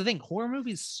 Wow. That's the thing. Horror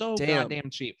movies so Damn.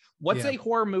 goddamn cheap. What's Yeah. a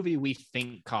horror movie we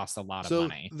think costs a lot of So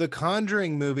money? the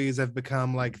Conjuring movies have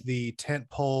become like the tent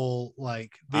pole,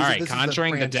 like All right, this is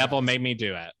Conjuring the Devil franchise. made me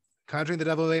do it. Conjuring the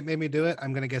Devil made me do it.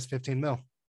 I'm gonna guess 15 mil.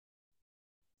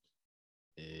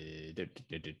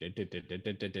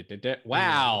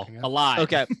 Wow, looking up? a lot.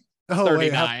 Okay. Oh,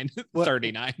 wait, how- 39. what?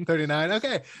 39. 39.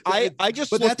 Okay. I just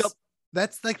But looked that's up.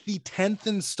 that's like the 10th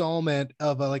installment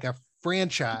of like a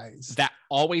franchise. That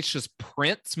always just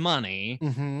prints money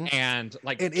Mhm. and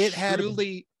like And it had-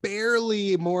 truly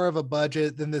Barely more of a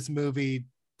budget than this movie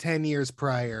 10 years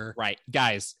prior. right,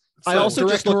 guys. I so also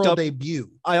just looked directorial up-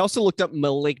 debut. I also looked up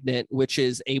Malignant, which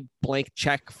is a blank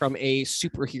check from a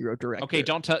superhero director. Okay,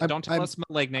 don't tell I'm- us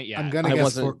Malignant yet. I'm gonna I guess.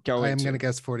 wasn't going I am to. gonna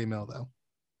guess 40 mil though.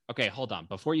 Okay, hold on.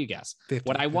 Before you guess, 50,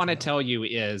 what I 50 want to mil. tell you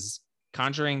is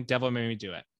Conjuring Devil Made Me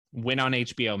Do It. went on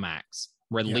HBO Max,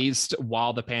 released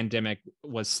while the pandemic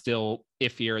was still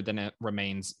iffier than it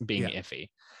remains being iffy.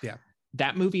 Yeah.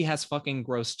 That movie has fucking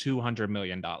grossed $200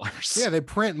 million. Yeah, they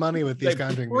print money with these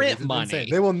Conjuring movies. It's insane.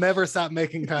 They will never stop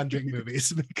making Conjuring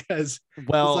movies because it's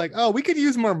like, oh, we could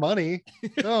use more money.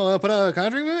 Oh, put out a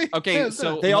Conjuring movie. Okay,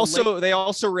 so they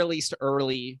also released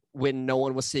early when no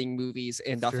one was seeing movies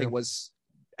and nothing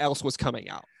else was coming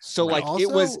out. So like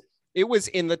it was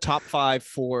in the top 5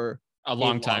 for a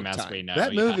long time, as we know.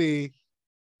 That movie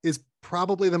is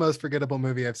probably the most forgettable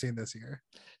movie I've seen this year.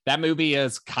 That movie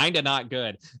is kind of not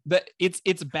good. But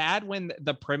it's bad when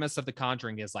the premise of The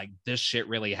Conjuring is like, this shit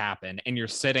really happened, and you're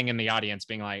sitting in the audience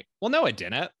being like, well, no, it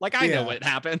didn't. Like, I know what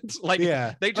happened. Like,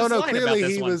 they just lied about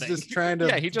this he one was thing. Just trying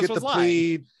to he just get the lying.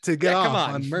 plea to get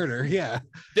off on murder. Yeah,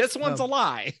 this one's a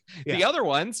lie. The other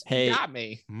ones got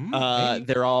me.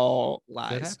 They're all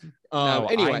lies.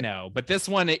 Anyway, I know, but this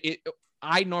one,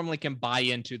 I normally can buy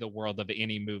into the world of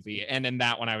any movie, and in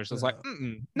that one, I was just like,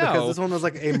 no, because this one was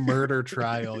like a murder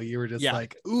trial. You were just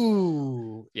like,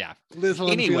 ooh, this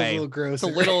one feels a little gross.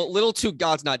 It's a little too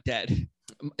God's Not Dead.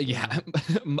 Yeah,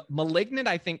 Malignant,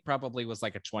 I think probably was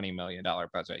like a $20 million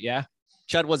budget. Yeah,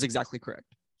 Chad was exactly correct.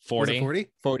 40,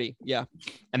 yeah.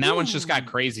 And that one's just got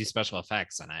crazy special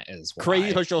effects in it.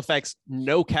 Crazy special effects,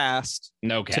 no cast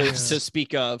to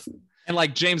speak of, and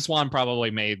like James Wan probably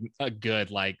made a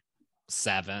good like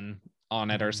 7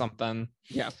 on it or something.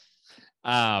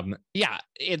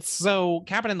 It's so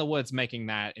Cabin in the Woods making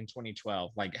that in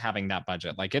 2012, like having that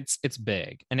budget, like it's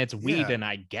big, and it's Whedon,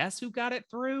 I guess, who got it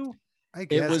through. I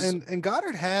guess, and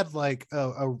Goddard had like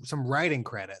some writing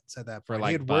credits at that point. For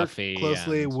like he had Buffy worked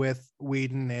closely with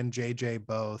Whedon and JJ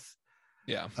both.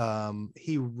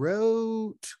 He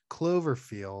wrote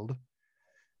Cloverfield,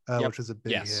 which was a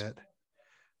big hit.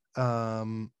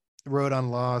 Wrote on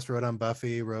Lost, wrote on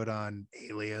Buffy, wrote on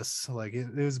Alias. Like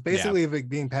it was basically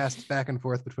being passed back and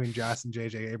forth between Joss and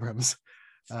JJ Abrams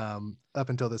up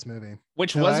until this movie.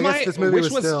 Which this movie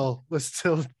was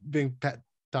still being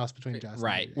tossed between Joss.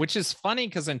 Right. And which is funny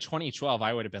because in 2012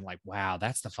 I would have been like, wow,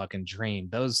 that's the fucking dream.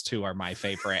 Those two are my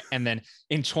favorite. And then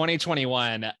in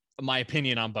 2021, my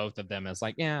opinion on both of them is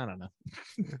like, I don't know.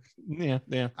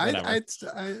 yeah. I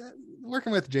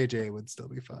working with JJ would still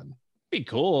be fun. Be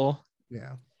cool.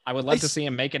 Yeah. I would love to see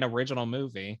him make an original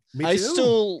movie. Me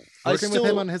too. Working with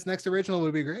him on his next original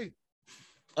would be great.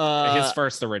 His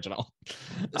first original.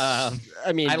 I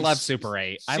love Super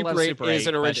 8. Super 8 is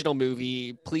an original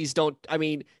movie. Please don't. I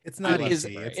mean, it's not.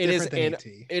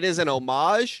 It is an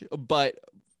homage, but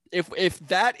if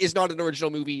that is not an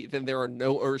original movie, then there are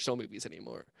no original movies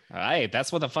anymore. All right,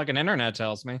 that's what the fucking internet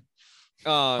tells me.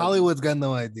 Hollywood's got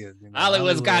no ideas.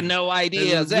 Hollywood's got no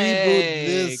ideas. Hey,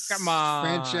 this come on,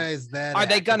 franchise that. Are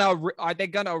they gonna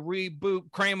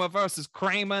reboot Kramer versus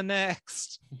Kramer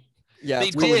next? Yeah,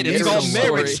 they did. It's called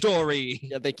Marriage Story.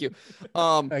 Yeah, thank you.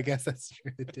 I guess that's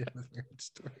true. It did with Marriage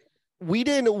Story.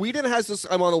 Whedon has this.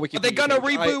 I'm on the Wikipedia. Are they gonna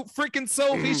reboot freaking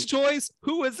Sophie's Choice?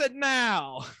 Who is it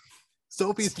now?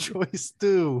 Sophie's Choice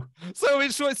 2.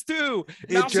 Sophie's Choice 2.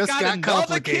 It just got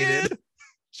complicated.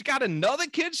 She got another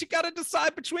kid. She got to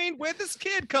decide between where this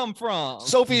kid come from.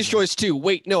 Sophie's Choice 2.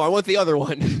 Wait, no, I want the other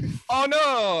one. Oh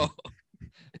no.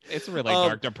 It's a really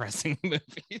dark, depressing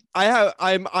movie.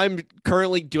 I'm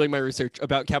currently doing my research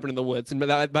about Cabin in the Woods, and by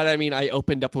that I mean I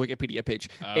opened up a Wikipedia page.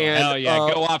 Hell yeah,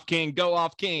 go off, King, go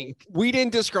off, King. We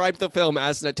didn't describe the film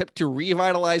as an attempt to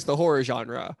revitalize the horror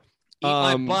genre. Eat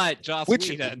my butt, Joss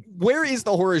Whedon. Where is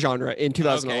the horror genre in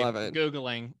 2011? Okay,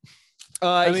 Googling.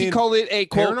 He called it a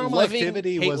quote Paranormal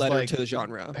Activity hate was letter like to the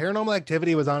genre. Paranormal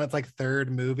Activity was on its like 3rd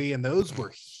movie, and those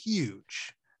were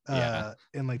huge.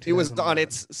 In like it was on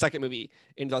its 2nd movie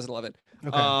in 2011.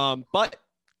 Okay. But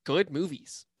good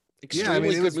movies. Extremely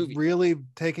it good was movie. really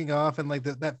taking off, and like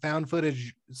that found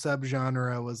footage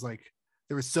subgenre was like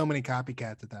there were so many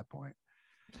copycats at that point.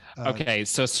 Okay,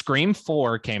 so Scream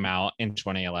 4 came out in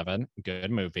 2011.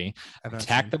 Good movie.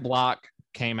 Attack the Block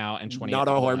came out in 2011.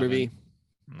 Not a horror movie.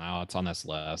 No, it's on this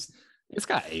list. It's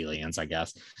got aliens, I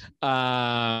guess.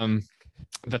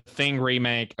 The Thing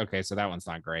remake. Okay, so that one's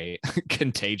not great.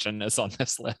 Contagion is on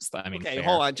this list. I mean, okay,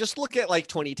 hold on. Just look at like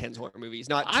 2010s horror movies.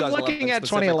 I'm looking at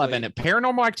 2011.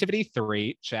 Paranormal Activity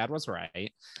 3. Chad was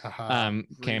right.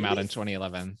 Came out in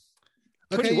 2011.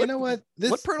 Okay, you know what?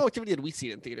 What Paranormal Activity did we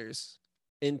see in theaters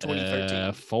in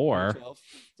 2013? 4.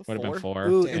 Would have been 4.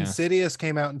 Ooh, yeah. Insidious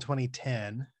came out in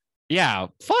 2010. Yeah,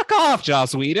 fuck off,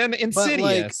 Joss Whedon.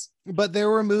 Insidious. But there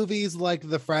were movies like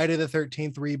the Friday the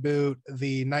 13th reboot,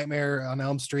 the Nightmare on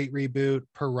Elm Street reboot,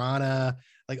 Piranha.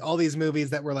 like all these movies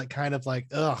that were like kind of like,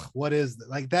 ugh, what is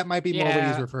like that might be more what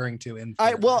he's referring to in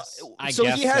fairness. So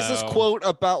he has this quote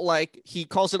about like he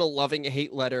calls it a loving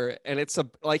hate letter, and it's a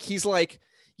like he's like,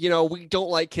 you know, we don't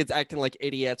like kids acting like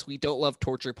idiots. We don't love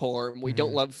torture porn. We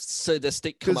don't love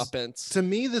sadistic comeuppance. To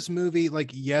me, this movie,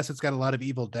 like, yes, it's got a lot of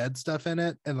Evil Dead stuff in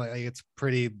it, and like it's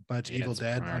pretty much Evil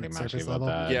Dead on its surface level.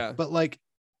 Yeah, but like,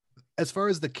 as far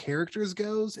as the characters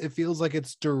goes, it feels like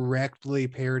it's directly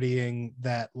parodying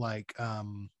that, like,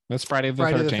 it's Friday the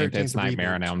 13th. It's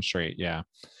Nightmare on Elm Street. Yeah,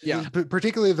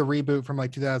 particularly the reboot from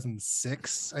like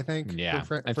 2006, I think. Yeah,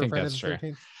 I think that's true.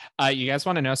 You guys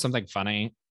want to know something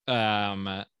funny?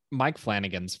 Mike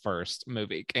Flanagan's first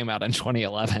movie came out in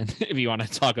 2011. If you want to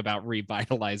talk about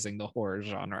revitalizing the horror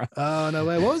genre. Oh no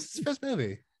way! What was his first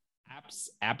movie?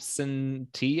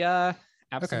 Absentia.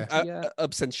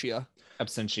 Absentia.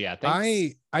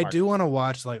 I do want to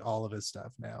watch like all of his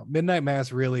stuff now. Midnight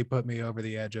Mass really put me over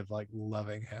the edge of like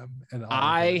loving him, and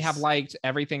I have liked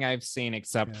everything I've seen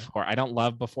except for I don't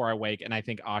love Before I Wake, and I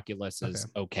think Oculus is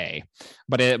okay,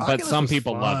 but some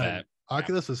people love it.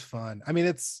 Oculus was fun. I mean,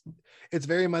 it's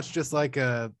very much just like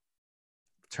a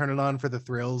turn it on for the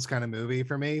thrills kind of movie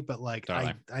for me, but like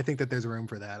totally. I think that there's room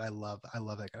for that. I love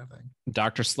that kind of thing.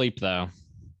 Dr. Sleep though,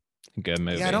 good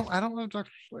movie. Yeah, I don't love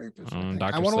Dr. Sleep.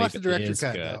 I want to watch the director's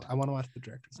cut though. I want to watch the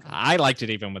director's cut. I liked it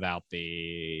even without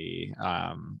the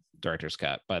director's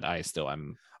cut, but I still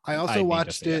am. I also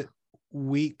watched it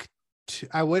week 2.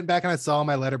 I went back and I saw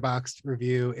my Letterboxd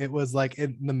review. It was like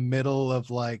in the middle of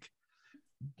like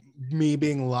me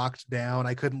being locked down.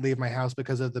 I couldn't leave my house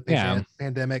because of the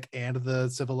pandemic and the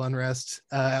civil unrest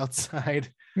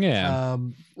outside.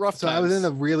 Rough so times. I was in a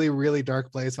really, really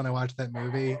dark place when I watched that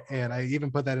movie, and I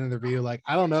even put that in the review. Like,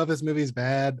 I don't know if this movie's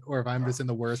bad or if I'm just in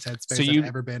the worst headspace I've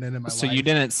ever been in my life. So you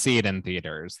didn't see it in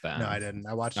theaters then? No, I didn't.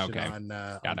 I watched it on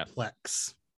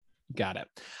Plex. Got it.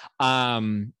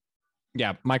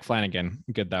 Yeah, Mike Flanagan,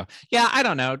 good though. Yeah, I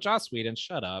don't know. Joss Whedon,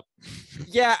 shut up.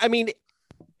 Yeah, I mean,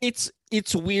 it's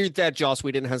weird that Joss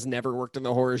Whedon has never worked in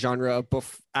the horror genre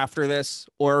after this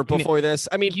or before this.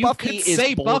 I mean, Buffy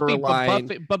is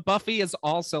borderline. But Buffy is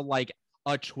also like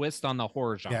a twist on the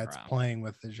horror genre. Yeah, it's playing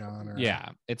with the genre. Yeah,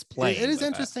 it's playing. It is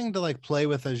interesting to like play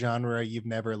with a genre you've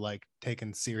never like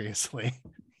taken seriously.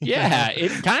 Yeah,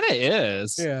 it kind of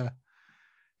is. Yeah.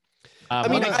 I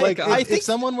mean, I think if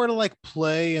someone were to like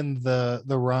play in the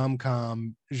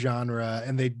rom-com genre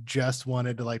and they just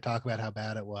wanted to like talk about how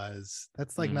bad it was,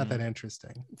 that's like not that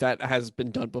interesting. That has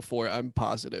been done before, I'm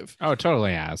positive. Oh, it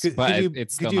totally has. It's still not good.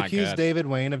 Could you accuse David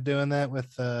Wayne of doing that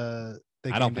with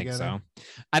I don't think so.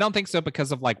 I don't think so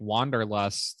because of like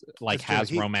Wanderlust like has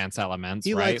romance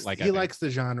elements, right? He likes the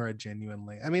genre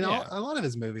genuinely. I mean, a lot of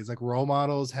his movies, like Role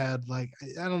Models, had like,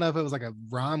 I don't know if it was like a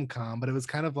rom-com, but it was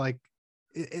kind of like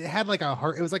it had like a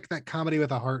heart. It was like that comedy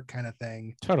with a heart kind of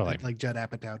thing. Totally. Like Judd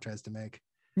Apatow tries to make.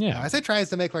 Yeah. I say tries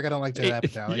to make like I don't like Judd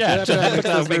Apatow. Like, Judd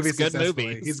Apatow makes good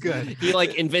movies. He's good. He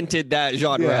like invented that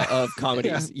genre of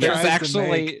comedies. There's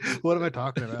actually what am I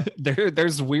talking about?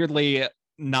 There's weirdly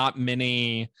not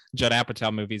many Judd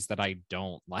Apatow movies that I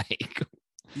don't like.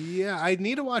 Yeah, I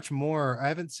need to watch more. I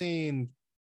haven't seen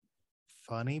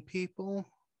Funny People.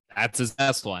 That's his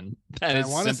best one. That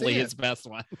is simply his best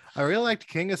one. I really liked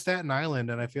King of Staten Island,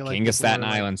 and I feel like King of Staten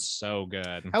Island's so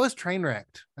good. How was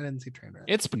Trainwrecked? I didn't see Trainwrecked.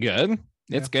 It's good.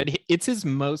 It's good. It's his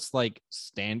most like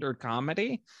standard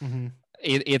comedy. Mm-hmm.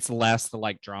 It's less the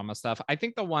like drama stuff. I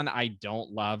think the one I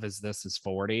don't love is This Is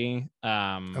 40.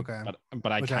 Okay.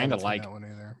 But I kind of like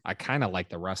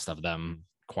the rest of them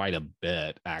quite a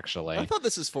bit, actually. I thought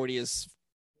This Is 40 is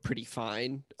pretty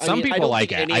fine. Some people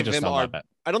like it. I just don't love it.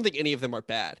 I don't think any of them are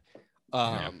bad.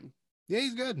 Yeah,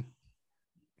 he's good.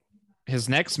 His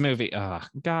next movie,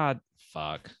 God,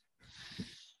 fuck.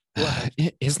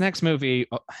 His next movie.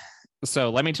 So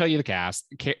let me tell you the cast: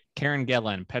 Karen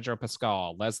Gillan, Pedro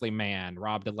Pascal, Leslie Mann,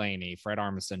 Rob Delaney, Fred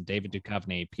Armisen, David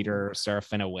Duchovny, Peter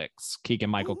Serafinowicz,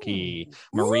 Keegan-Michael Key,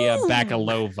 Maria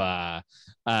Bakalova.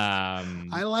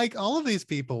 I like all of these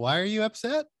people. Why are you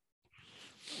upset?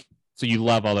 So you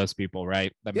love all those people,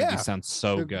 right? That movie sounds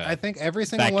so good. I think every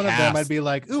single one of them I'd be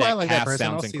like, ooh, I like that person.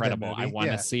 Sounds incredible. I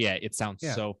want to see it. It sounds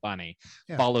so funny.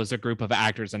 Follows a group of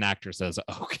actors and actresses.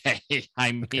 Okay.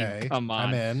 I mean, come on.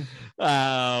 I'm in.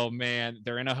 Oh man.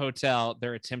 They're in a hotel.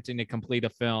 They're attempting to complete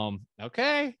a film.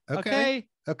 Okay.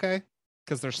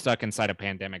 Because they're stuck inside a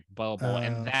pandemic bubble,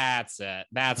 and that's it.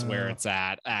 That's where it's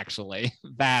at. Actually,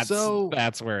 that's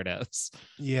where it is.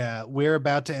 Yeah, we're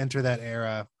about to enter that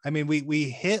era. I mean, we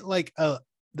hit like the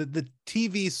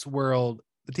TV world.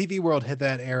 The TV world hit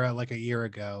that era like a year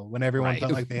ago when everyone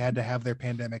felt like they had to have their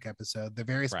pandemic episode, the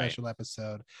very special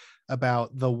episode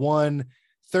about the one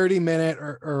 30-minute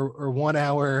or 1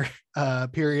 hour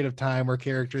period of time where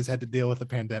characters had to deal with a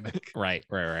pandemic. Right.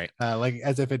 Like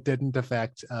as if it didn't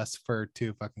affect us for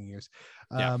 2 fucking years.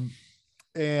 Yeah.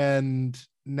 And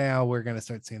now we're gonna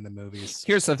start seeing the movies.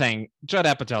 Here's the thing: Judd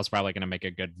Apatow's probably going to make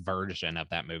a good version of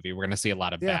that movie. We're going to see a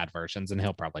lot of bad versions, and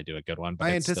he'll probably do a good one. But I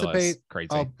it still anticipate is crazy.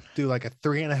 I'll do like a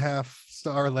 3.5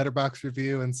 star letterbox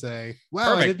review and say,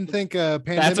 "Wow, Perfect. I didn't think a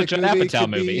pandemic That's a Judd movie Apatow could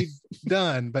movie. be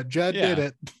done, but Judd Yeah. did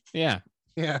it." Yeah.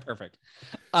 Yeah. Perfect.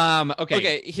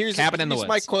 Okay. Here's Cabin in the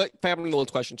my Woods. Cabin in the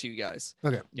Woods question to you guys.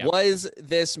 Okay. Yeah. Was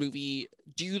this movie?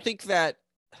 Do you think that?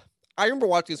 I remember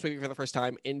watching this movie for the first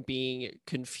time and being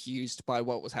confused by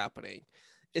what was happening,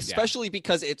 especially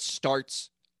because it starts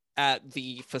at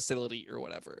the facility or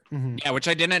whatever. Mhm. Yeah, which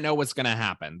I didn't know was going to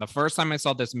happen. The first time I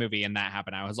saw this movie and that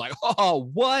happened, I was like, "Oh,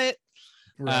 what?"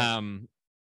 Right.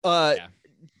 Yeah.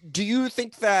 Do you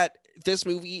think that this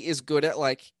movie is good at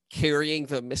like carrying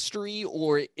the mystery,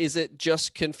 or is it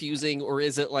just confusing, or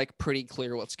is it like pretty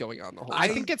clear what's going on the whole time? I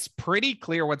think it's pretty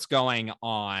clear what's going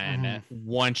on Mhm.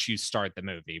 once you start the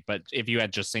movie. But if you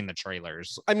had just seen the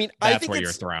trailers, I mean, that's I think where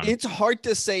you're thrown. it's hard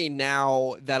to say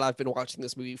now that I've been watching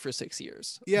this movie for 6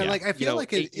 years. Yeah, Yeah. like I feel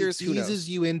like 8 it years, who knows? eases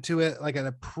you into it like at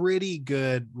a pretty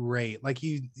good rate. Like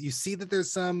you see that there's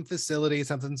some facility,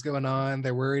 something's going on.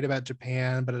 They're worried about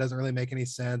Japan, but it doesn't really make any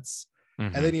sense.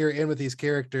 Mhm. And then you're in with these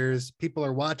characters, people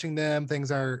are watching them,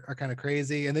 things are kind of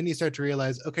crazy, and then you start to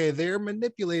realize, okay, they're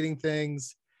manipulating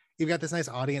things. You've got this nice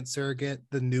audience surrogate,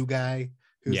 the new guy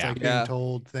who's Yeah. like being Yeah.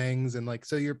 told things, and like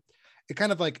so it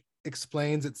kind of like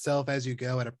explains itself as you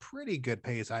go at a pretty good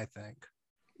pace, I think.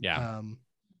 yeah. I mean,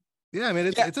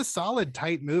 Yeah. it's a solid,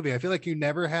 tight movie. I feel like you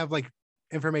never have like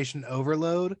information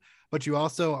overload, but you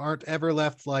also aren't ever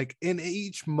left like in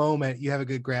each moment you have a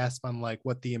good grasp on like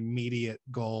what the immediate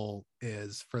goal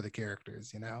is for the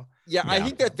characters, you know? Yeah, I Yeah.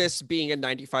 think that this being a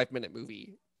 95-minute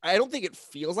movie, I don't think it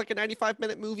feels like a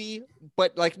 95-minute movie,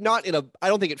 but like not in a, I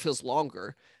don't think it feels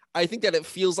longer. I think that it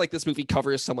feels like this movie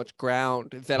covers so much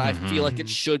ground that I feel like it Mhm.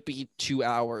 should be 2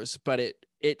 hours, but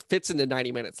it fits into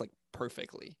 90 minutes like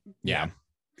perfectly. Yeah.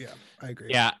 Yeah, I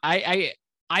agree. Yeah.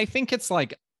 I think it's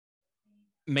like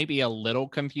maybe a little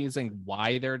confusing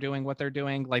why they're doing what they're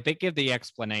doing. Like they give the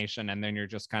explanation and then you're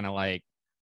just kind of like,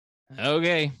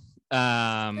 okay.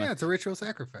 Yeah, it's a ritual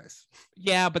sacrifice.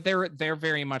 Yeah, but they're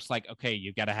very much like, okay,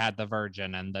 you gotta have the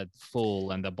virgin and the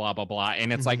fool and the blah blah blah.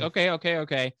 And it's like, Mhm.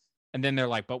 okay. And then they're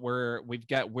like, but we're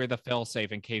the fail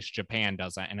safe in case Japan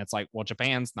doesn't. And it's like, well,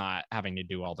 Japan's not having to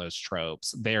do all those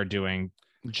tropes. They're doing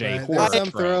J Right. horror There's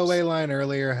some tropes. throwaway line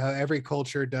earlier how every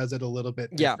culture does it a little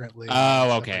bit Yeah. differently. Oh,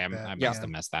 stuff okay. like that. I must have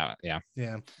missed that. Yeah.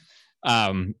 Yeah.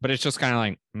 But it's just kind of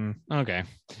like, okay.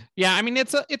 Yeah, I mean,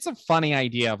 it's a funny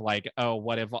idea of like, oh,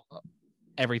 what if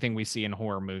everything we see in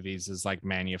horror movies is like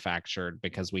manufactured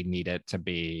because we need it to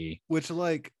be. Which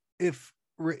like if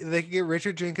they could get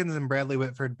Richard Jenkins and Bradley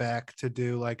Whitford back to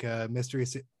do like a mystery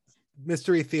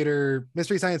science theater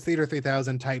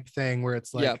 3000 type thing where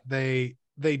it's like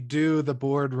they do the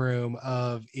boardroom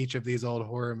of each of these old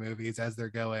horror movies as they're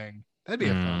going. That'd be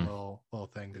a fun little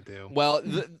thing to do. Well,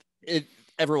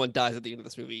 everyone dies at the end of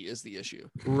this movie is the issue.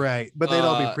 Right, but they'd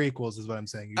all be prequels is what I'm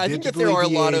saying. You I think that there are a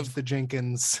lot of the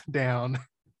Jenkins down.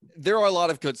 There are a lot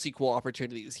of good sequel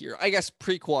opportunities here. I guess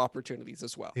prequel opportunities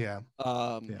as well. Yeah.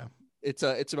 Yeah. It's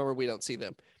a number we don't see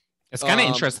them. It's kind of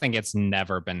interesting. It's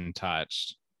never been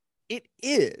touched. It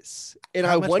is, and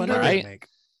How I much wonder, money did it right? make?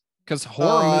 Because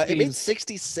horror movies, it made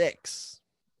 66.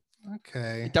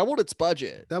 Okay. It doubled its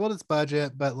budget.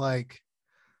 But like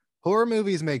horror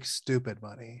movies make stupid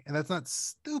money, and that's not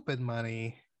stupid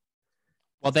money.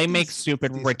 well, they make It's stupid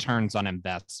decent. returns on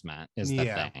investment is the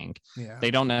Yeah. thing. Yeah.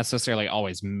 They don't necessarily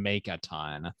always make a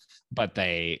ton, but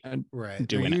they Right.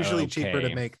 do They're an usually cheaper to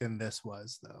okay. make than this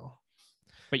was, though.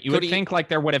 But you Could would he- think like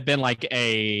there would have been like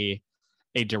a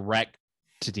direct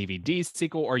to DVD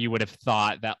sequel, or you would have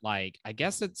thought that like, I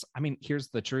guess it's, I mean, here's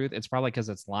the truth. It's probably because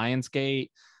it's Lionsgate,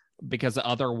 because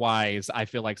otherwise I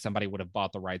feel like somebody would have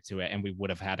bought the rights to it and we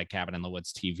would have had a Cabin in the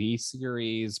Woods TV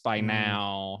series by Mhm.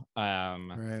 now.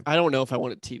 Right. I don't know if I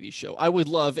want a TV show. I would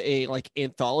love a like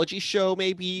anthology show,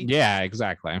 maybe. Yeah,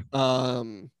 exactly.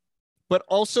 But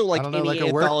also like I don't know, any like a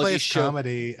anthology workplace show.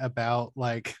 comedy about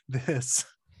like this.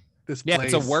 Yeah,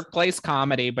 place. it's a workplace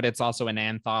comedy, but it's also an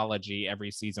anthology every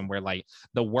season where like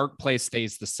the workplace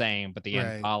stays the same, but the Right.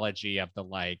 anthology of the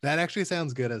like That actually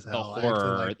sounds good as hell.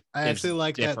 horror I actually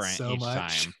like that different so each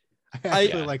much. time. I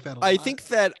actually Yeah. like that a lot. I think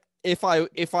that if I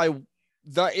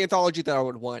the anthology that I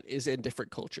would want is in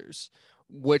different cultures,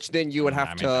 which then you would have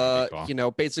I mean, to that would be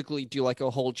cool. basically do like a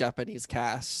whole Japanese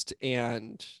cast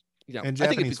and and I think it'd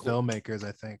be Japanese cool. filmmakers,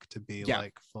 I think, to be Yeah.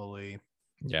 like fully.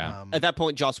 Yeah. At that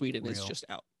point, Joss Whedon is real. just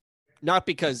out. Not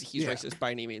because he's Yeah. racist by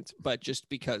any means, but just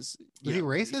because Was he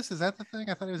racist? Is that the thing?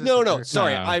 I thought he was. Just No, a no, jerk.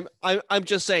 sorry. No. I'm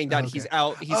just saying that Okay. he's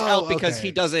out. He's Oh, out because okay.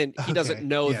 he doesn't Okay.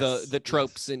 know Yes. the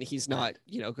tropes, and he's not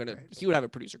gonna. Right. He would have a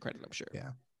producer credit, I'm sure.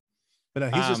 Yeah.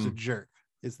 But he's just a Um, jerk.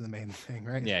 Is the main thing,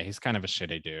 right? Yeah, he's kind of a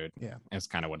shitty dude. Yeah. It's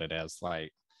kind of what it is.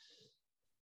 Like,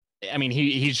 I mean,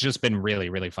 he's just been really,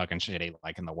 really fucking shitty,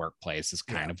 like in the workplace is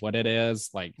kind Yeah. of what it is.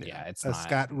 Like, yeah, it's a not.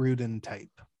 Scott Rudin type.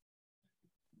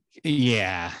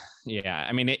 Yeah.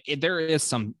 I mean, there is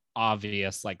some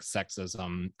obvious like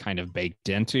sexism kind of baked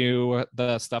into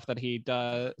the stuff that he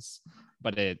does,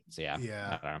 but it's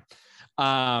Yeah.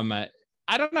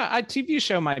 I don't know. A TV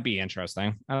show might be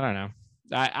interesting. I don't know.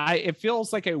 It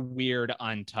feels like a weird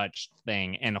untouched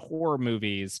thing, and horror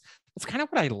movies. It's kind of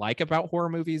what I like about horror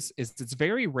movies is it's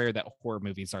very rare that horror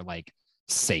movies are like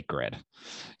sacred,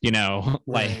 like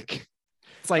Right.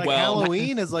 it's like,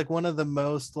 Halloween is like one of the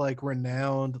most like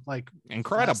renowned like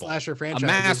incredible slasher a franchises.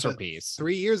 masterpiece.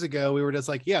 3 years ago, we were just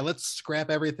like, yeah, let's scrap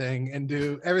everything and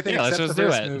do everything Yeah, let's except just the do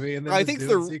first it. movie. And then I just think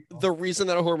do a sequel. the reason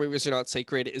that horror movies are not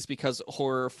sacred is because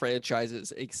horror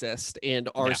franchises exist and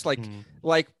are Yeah.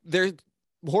 like they're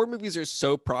horror movies are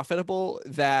so profitable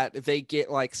that they get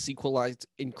like sequelized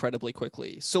incredibly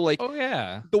quickly. So like Oh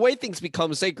yeah. the way things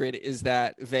become sacred is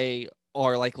that they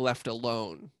are like left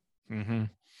alone. Mm-hmm.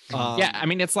 Yeah, I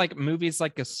mean, it's like movies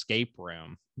like Escape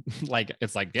Room. Like,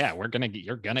 it's like, yeah,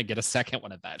 you're gonna get a second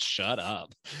one of that. Shut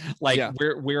up. Like, Yeah.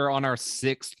 we're on our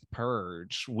 6th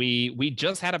Purge. We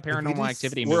just had a Paranormal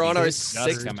Activity movie. we're on our just come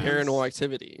 6th out. Paranormal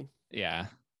Activity. Yeah,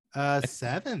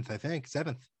 7th, I think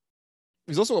 7th.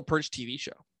 There's also a Purge TV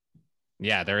show.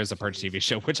 yeah, there is a Purge TV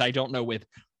show, which I don't know if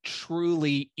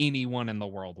truly anyone in the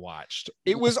world watched.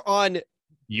 It was on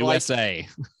USA.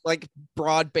 like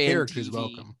broadband Characters TV,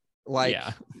 welcome. like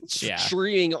Yeah. Yeah.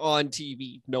 streaming on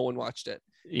TV. No one watched it.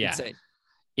 Yeah. Insane.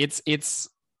 It's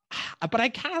but I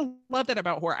kind of love that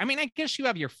about horror. I mean, I guess you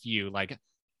have your few, like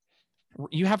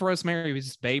you have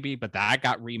Rosemary's Baby, but that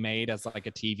got remade as like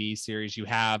a TV series. You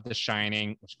have The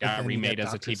Shining, which And got then you remade get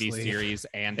as a Dr. TV Sleep. series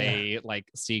and Yeah. a like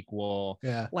sequel.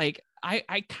 Yeah. Like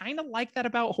I kind of like that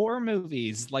about horror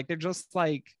movies. Like they're just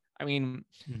like, I mean,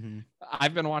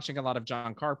 I've been watching a lot of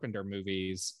John Carpenter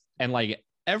movies, and like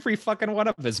every fucking one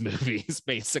of his movies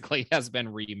basically has been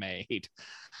remade.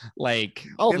 Like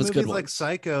All And of his good movies like ones.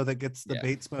 Psycho that gets the Yeah.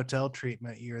 Bates Motel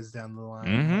treatment years down the line.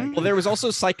 Mhm. Like, Well, there was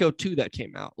also Psycho 2 that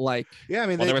came out. Like, yeah, I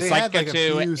mean, Well, they, there was they had Psycho like a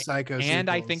 2 few Psycho and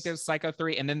I sequels. think there's Psycho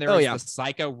 3, and then there Oh, was yeah. the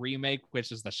Psycho remake,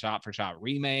 which is the shot for shot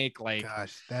remake. Like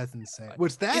Gosh, that's insane.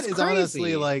 Which that It's is honestly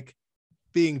crazy. like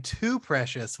being too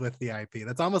precious with the IP.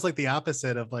 That's almost like the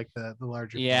opposite of like the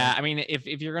larger. yeah, film. I mean, if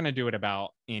you're gonna do it about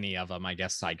any of them, I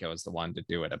guess Psycho is the one to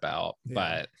do it about. Yeah.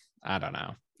 But I don't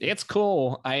know. It's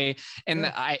cool. I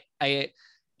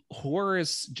horror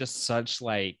is just such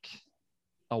like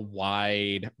a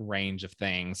wide range of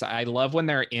things. I love when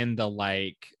they're in the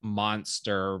like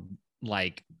monster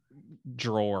like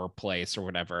drawer place or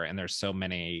whatever, and there's so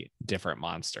many different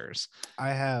monsters. I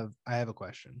have a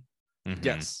question. Mhm.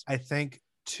 yes. I think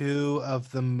two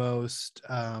of the most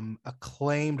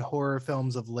acclaimed horror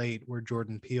films of late were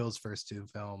Jordan Peele's first two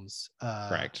films,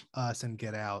 Correct. Us and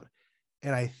Get Out.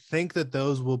 And I think that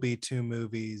those will be two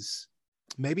movies,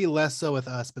 maybe less so with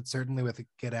Us, but certainly with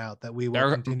Get Out, that we will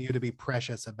They're- continue to be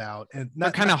precious about. And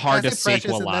They're kinda hard I to say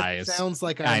precious, and that sequelize. sounds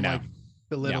like I I'm know. like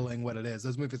belittling what it is.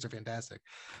 Those movies are fantastic,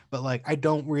 but like I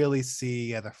don't really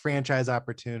see the franchise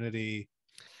opportunity.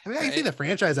 I mean, I can see the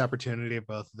franchise opportunity of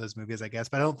both of those movies, I guess,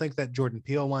 but I don't think that Jordan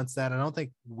Peele wants that. I don't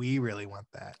think we really want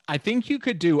that. I think you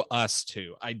could do Us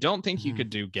too. I don't think you Mhm. could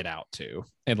do Get Out too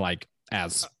in like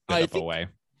as I good of a think- way.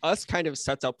 Us kind of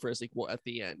sets up for a sequel at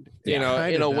the end, Yeah,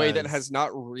 in kinda a way that does. has not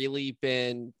really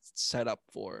been set up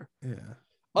for. Yeah.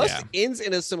 Us Yeah. ends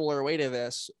in a similar way to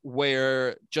this,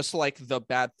 where just like the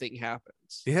bad thing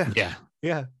happens. Yeah. Yeah.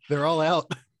 Yeah. They're all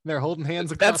out. They're holding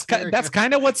hands That's across America. that's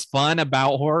kind of what's fun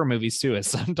about horror movies too, is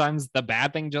sometimes the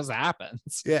bad thing just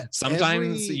happens. yeah.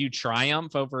 Sometimes Every- you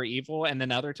triumph over evil, and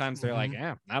then other times they're like, Mhm.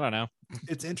 yeah, I don't know.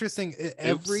 It's interesting.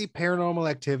 Every Paranormal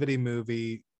Activity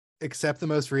movie, except the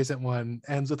most recent one,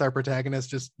 ends with our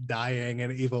protagonist just dying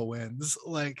and evil wins.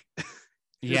 Like,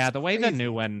 Yeah, It's the way the crazy.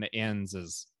 new one ends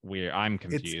is weird. I'm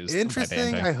confused. it's by the interesting.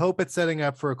 ending. I hope it's setting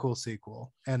up for a cool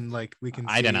sequel, and like we can.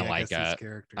 I see, didn't guess, like these it.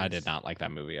 characters. I did not like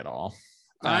that movie at all.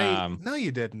 No,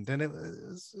 you didn't, and it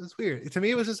was weird. To me,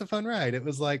 it was just a fun ride. It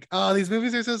was like, oh, these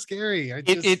movies are so scary. It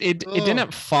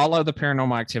didn't follow the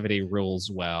Paranormal Activity rules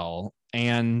well,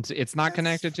 and it's not That's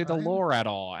connected to the fine. lore at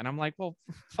all. And I'm like, well,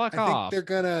 fuck I think off. they're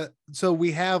gonna. So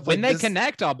we have When they this-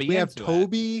 connect, I'll be we have into it.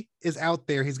 Toby is out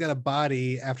there. He's got a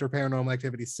body after Paranormal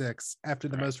Activity 6. After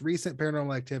the Right. most recent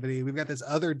Paranormal Activity, we've got this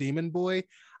other demon boy.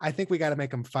 I think we got to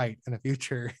make them fight in the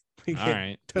future. We All get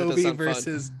right. That does Toby sound fun.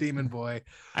 versus Demon Boy.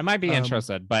 I might be Um,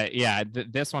 interested, but yeah,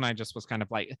 this one I just was kind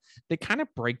of like, they kind of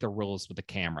break the rules with the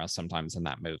camera sometimes in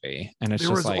that movie, and it's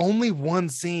There just was like, only one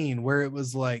scene where it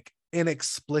was like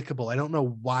inexplicable. I don't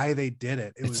know why they did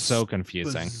it. It it's was so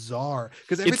confusing. bizarre.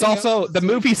 Because It's also the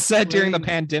movie set during the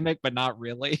pandemic, but not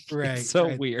really. Right, It's so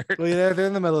right. weird. Well, yeah, they're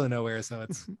in the middle of nowhere, so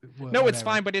it's No, it's whatever.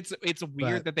 fine, but it's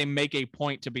weird But- that they make a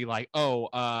point to be like, oh,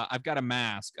 I've got a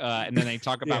mask, and then they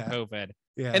talk about Yeah. COVID,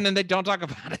 Yeah. and then they don't talk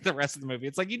about it the rest of the movie.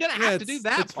 It's like you didn't have to do it's-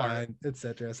 that It's part. fine. It's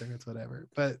interesting. It's whatever.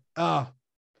 But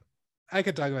I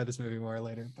could talk about this movie more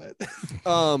later, but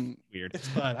Weird. it's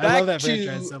fun. I Back love that to-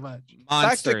 franchise so much. Back to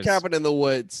Monsters. Cabin in the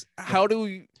Woods. How do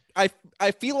we?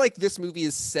 I feel like this movie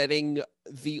is setting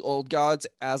the old gods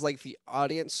as like the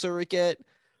audience surrogate.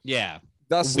 Yeah,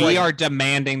 Thus, we like, are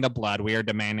demanding the blood. We are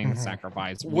demanding the Mhm.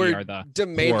 sacrifice. We we're are the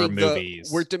demanding the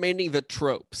movies. we're demanding the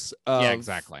tropes. Of yeah,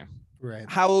 exactly. Right.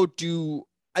 How do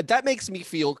that makes me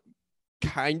feel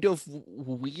kind of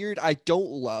weird. I don't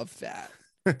love that.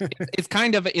 It's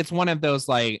kind of it's one of those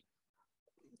like,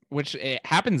 which it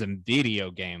happens in video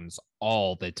games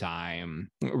all the time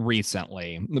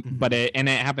recently, but it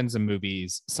happens in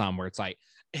movies some where it's like,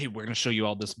 hey, we're gonna show you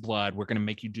all this blood, we're gonna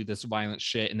make you do this violent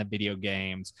shit in the video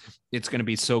games, it's gonna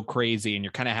be so crazy and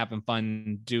you're kind of having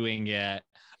fun doing it,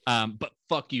 but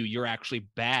fuck you, you're actually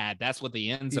bad. That's what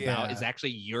the end's about, Yeah. is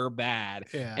actually you're bad.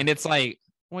 Yeah. And it's like,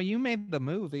 well, you made the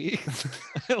movie.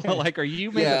 Like, or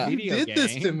you made Yeah. a you video did game.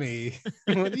 this to me.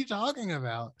 What are you talking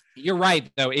about? You're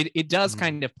right, though. It does Mhm.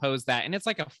 kind of pose that, and it's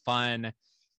like a fun.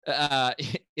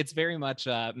 It's very much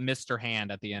Mr.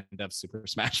 Hand at the end of Super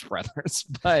Smash Brothers,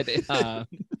 but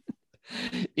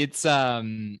it's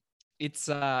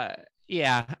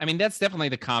yeah. I mean, that's definitely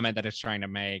the comment that it's trying to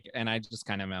make, and I just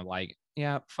kind of am like,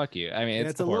 yeah, fuck you. I mean, Yeah, it's,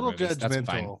 it's the a horror little movies, that's fine.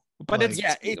 judgmental. But it's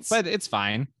like- Yeah, but it's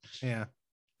fine. Yeah.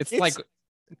 It's, It's- like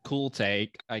cool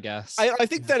take, I guess. I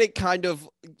think that it kind of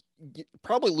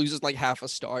probably loses like half a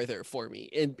star there for me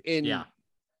in Yeah.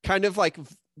 kind of like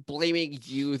blaming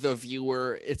you, the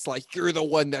viewer. It's like you're the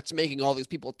one that's making all these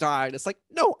people die, and it's like,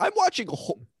 no, I'm watching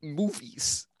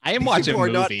movies. I am watching People are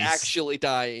movies. not actually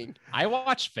dying. I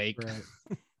watch fake.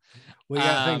 Right. Well, you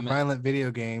gotta think Um, violent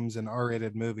video games and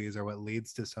R-rated movies are what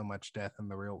leads to so much death in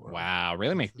the real world. Wow,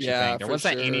 really makes you Yeah, think. There for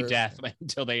wasn't any sure. death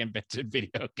until they invented video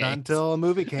games. Not until a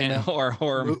movie came and out.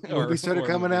 Movies started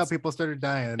coming out, people started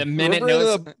dying. The minute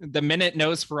Remember the minute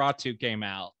Nosferatu came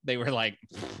out, they were like,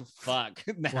 "Fuck!"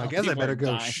 Now Well, I guess I people better are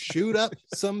go dying. shoot up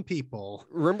some people.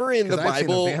 Remember in the 'Cause I've seen a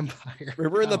Bible? vampire.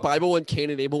 Remember in the Oh. Bible when Cain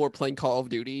and Abel were playing Call of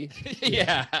Duty?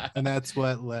 Yeah. And that's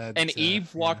what led. And to, Eve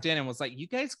yeah. walked in and was like, "You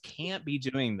guys can't be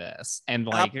doing this." And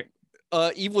like,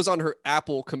 Eve was on her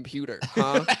Apple computer.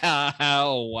 Huh?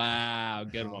 oh wow,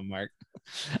 good one, Mark.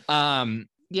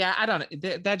 Yeah, I don't.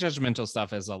 That judgmental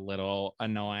stuff is a little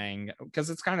annoying because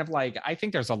it's kind of like, I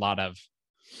think there's a lot of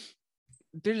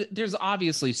there's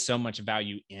obviously so much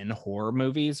value in horror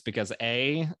movies because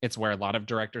it's where a lot of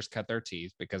directors cut their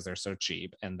teeth because they're so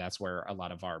cheap, and that's where a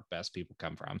lot of our best people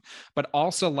come from. But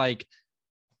also, like,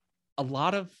 a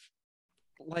lot of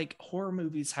like horror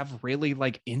movies have really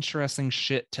like interesting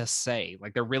shit to say.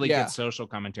 Like, they're really Yeah. good social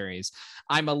commentaries.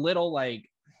 I'm a little like,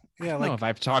 I Yeah, don't know like if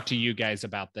I've talked to you guys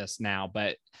about this now,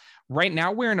 but right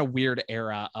now we're in a weird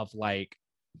era of like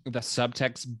the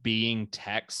subtext being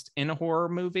text in horror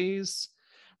movies,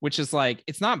 which is like,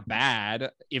 it's not bad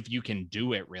if you can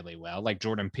do it really well. Like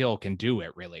Jordan Peele can do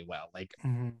it really well. Like,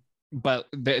 Mhm. but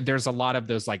there's a lot of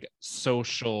those like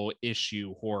social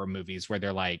issue horror movies where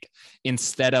they're like,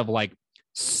 instead of like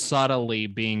subtly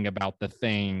being about the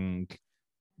thing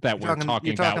that You're we're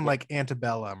talking about, like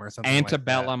Antebellum or something.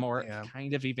 Antebellum, like or that. Yeah.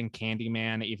 kind of even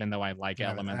Candyman, even though I like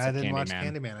elements I of didn't watch Candyman.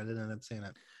 Candyman. I didn't end up seeing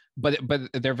it. But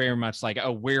they're very much like,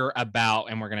 oh, we're about,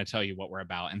 and we're going to tell you what we're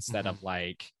about, instead of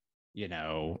like, you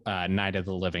know, Night of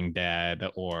the Living Dead,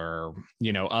 or,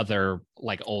 you know, other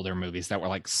like older movies that were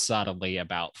like subtly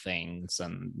about things,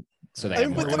 and so they I have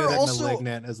mean, more. but The way they're that also-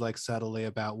 Malignant is like subtly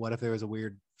about what if there was a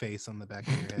weird face on the back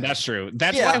of your head. That's true.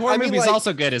 That's Yeah, why horror I mean, movies like-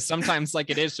 also good, is sometimes like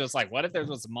it is just like, what if there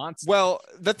was a monster? Well,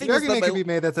 the thing The is that argument could be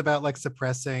made that's about like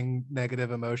suppressing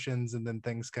negative emotions and then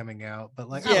things coming out. But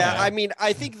like, yeah, I I don't know. mean,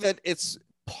 I think that it's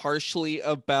partially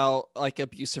about like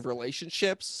abusive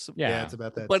relationships, yeah, it's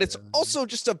about that. but it's too. also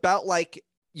just about like,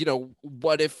 you know,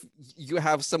 what if you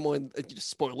have someone,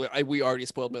 spoiler, we already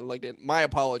spoiled Malignant. My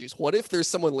apologies. What if there's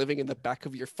someone living in the back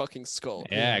of your fucking skull?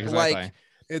 yeah, Like, exactly. Like,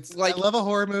 It's Like- I love a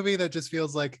horror movie that just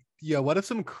feels like, yo, what if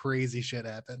some crazy shit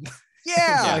happened?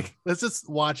 Yeah. Like, let's just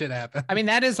watch it happen. I mean,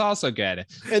 that is also good.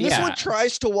 And this Yeah. one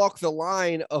tries to walk the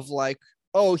line of like,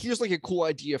 oh, here's like a cool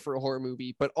idea for a horror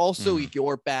movie, but also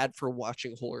you're bad for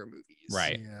watching horror movies.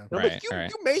 Right. Yeah. And I'm Right, like,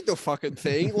 right. you made the fucking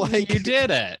thing. Like, You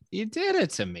did it. You did it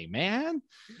to me, man.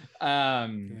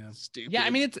 Yeah. stupid. Yeah, I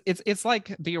mean, it's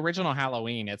like the original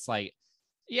Halloween. It's like,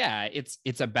 yeah, it's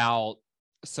about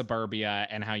suburbia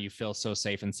and how you feel so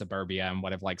safe in suburbia, and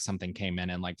what if like something came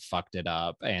in and like fucked it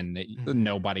up, and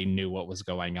nobody knew what was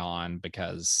going on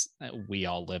because we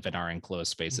all live in our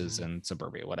enclosed spaces in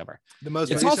suburbia, whatever. The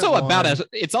most It's recent also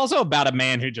one, about a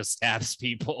man who just stabs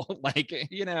people. Like,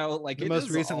 you know, like the it most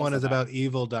is recent also one is that. about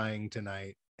evil dying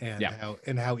tonight, and Yeah.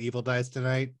 how evil dies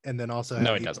tonight, and then also how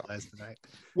No, it evil doesn't. dies tonight.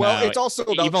 well, No, it's also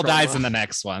about Evil dies trauma. in the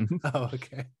next one. Oh,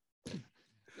 okay.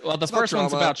 Well, the It's about first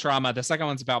one's trauma. about trauma. The second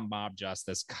one's about mob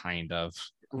justice, kind of.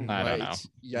 I don't know.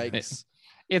 Yikes.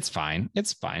 It's fine.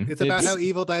 It's fine. It's about how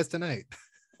evil dies tonight.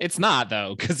 It's not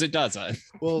though, because it doesn't.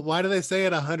 Well, why do they say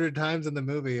it 100 times in the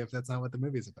movie if that's not what the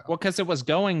movie's about? Well, because it was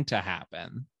going to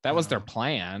happen. That was their Oh,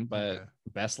 plan, but okay.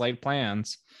 best laid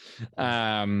plans.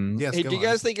 Yes, Hey, go do you on.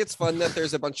 guys think it's fun that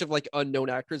there's a bunch of like unknown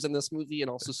actors in this movie and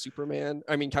also Superman?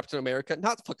 I mean, Captain America,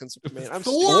 not fucking Superman. I'm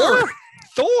Thor, stupid.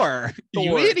 Thor, you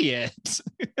Thor. idiot.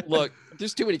 Look,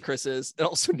 there's too many Chris's, and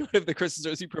also none of the Chris's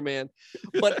are Superman.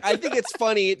 But I think it's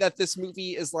funny that this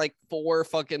movie is like 4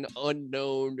 fucking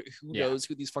unknown. Who Yeah. knows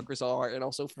who these fuckers are, and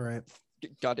also Right.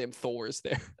 goddamn Thor's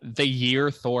there. The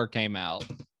year Thor came out.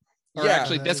 Or Yeah.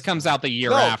 actually, That this is comes fun. out the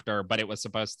year No. after, but it was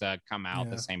supposed to come out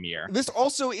Yeah. the same year. This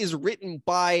also is written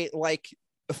by like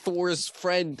Thor's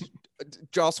friend,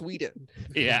 Joss Whedon.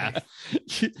 Yeah.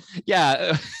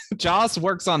 Yeah. Joss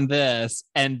works on this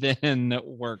and then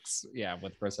works,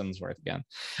 with Chris Hemsworth again.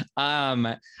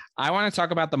 I want to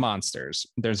talk about the monsters.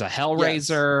 There's a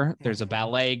Hellraiser, there's a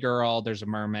ballet girl, there's a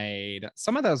mermaid.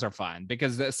 Some of those are fun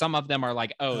because some of them are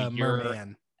like, oh, you're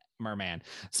merman.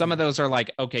 Some of those are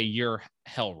like, okay, you're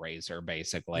Hellraiser,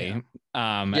 basically.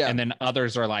 And then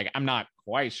others are like, I'm not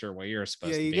quite sure what you're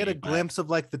supposed to be. Yeah, you get a but- glimpse of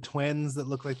like the twins that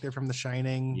look like they're from The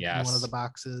Shining in one of Yes. the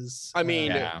boxes. I mean,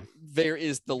 Yeah. there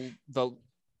is the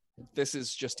this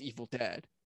is just Evil Dead.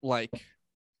 Like,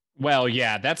 Well,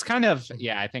 yeah, that's kind of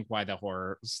I think why the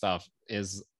horror stuff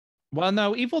is. Well,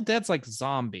 no, Evil Dead's like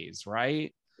zombies,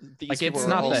 right? these Like, people it's are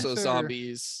not that- also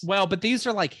zombies. Well, but these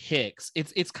are like Hicks.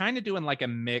 It's kind of doing like a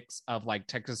mix of like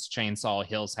Texas Chainsaw,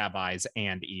 Hills Have Eyes,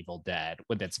 and Evil Dead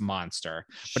with its monster.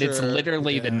 But it's Sure.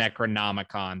 literally the Yeah.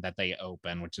 Necronomicon that they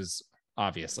open, which is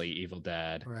obviously Evil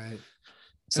Dead. Right.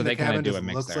 So And they the kind of cabin do a just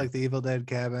mix looks there. like the Evil Dead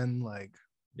cabin. Like,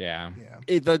 Yeah,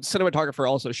 The cinematographer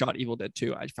also shot Evil Dead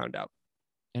 2. I found out.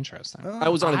 interesting. I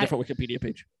was on a I- different Wikipedia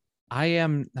page. I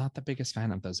am not the biggest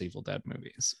fan of those Evil Dead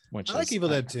movies. Which I like is, Evil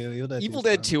Dead 2. Evil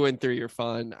Dead 2 and 3 are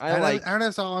fun. I like I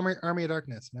never saw Army of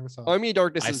Darkness. Never saw it. Army of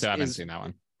Darkness. I is, still haven't is- seen that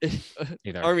one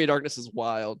either. Army of Darkness is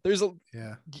wild. There's a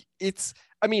Yeah. it's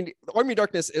I mean, Army of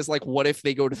Darkness is like, what if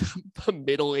they go to the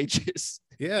Middle Ages?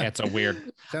 Yeah. It's a weird.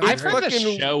 Sounds I've great. heard the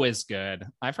fucking- show is good.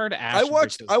 I've heard Ash. I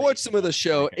watched versus some of the Evil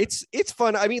show. is good. It's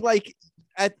fun. I mean, like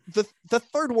at the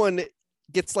third one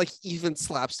gets like even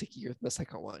slapstickier than the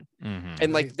second one. Mhm.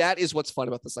 And like Right. that is what's fun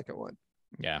about the second one.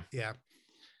 Yeah. Yeah.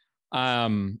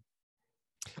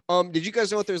 Did you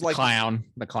guys know that there's like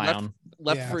The clown.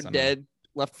 Left Yeah. 4 That's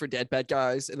Left 4 Dead bad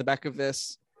guys in the back of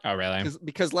this? Oh, really?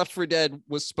 Because Left 4 Dead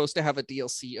was supposed to have a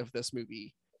DLC of this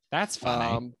movie. That's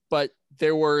funny. But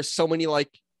there were so many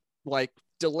like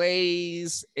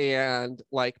delays and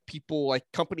like people like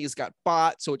companies got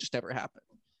bought, so it just never happened.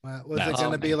 Was That's it going to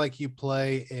funny. be like you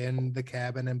play in the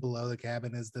cabin and below the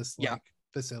cabin is this like Yeah.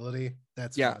 facility?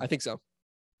 That's Yeah, fun. I think so.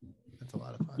 That's a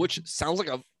lot of fun. Which sounds like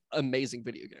an amazing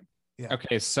video game.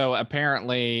 Okay, so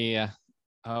apparently,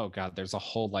 oh god, there's a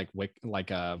whole like what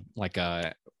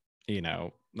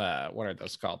are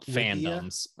those called? Wikia?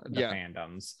 Fandoms. The Yeah.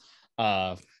 fandoms.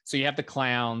 So you have the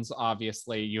clowns,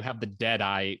 obviously. You have the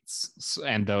Deadites,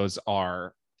 and those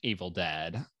are Evil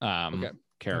Dead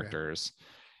characters.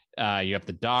 You have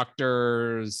the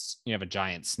doctors. You have a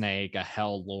giant snake, a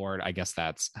Hell Lord. I guess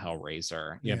that's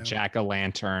Hellraiser. You have Yeah. Jack o'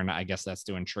 Lantern. I guess that's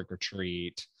doing Trick or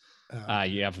Treat. Oh,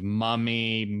 You have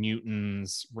Mummy,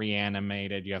 Mutants,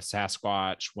 Reanimated. You have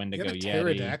Sasquatch, you Wendigo have a Yeti.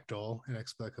 pterodactyl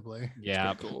inexplicably.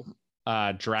 Yeah. Pretty cool.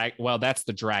 Well, that's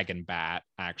the Dragon Bat,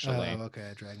 actually. Oh,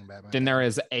 okay. Dragon Batman. Then there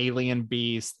is Alien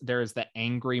Beast. There is the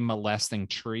Angry Molesting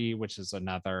Tree, which is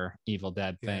another Evil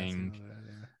Dead Yeah, it's thing.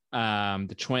 another-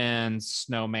 The Twins,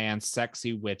 Snowman,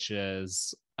 Sexy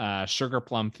Witches, Sugar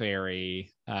Plum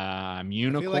Fairy, I feel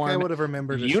Unicorn. like I would have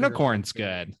remembered. a Sugar Unicorn's Plum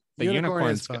Fairy. good. The Unicorn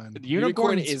is unicorn's fun. good. Unicorn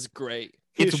Unicorn's is great.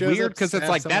 He It's shows weird up, because it's stabs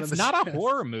like someone in that's the not a chest.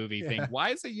 horror movie Yeah. thing. Why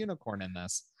is a unicorn in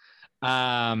this?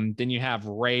 Then you have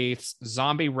Wraiths.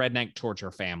 Zombie redneck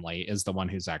torture family is the one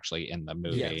who's actually in the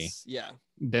movie. Yes. Yeah.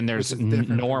 Then there's Which is different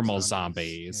from normal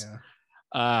zombies. Yeah.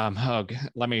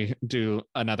 Let me do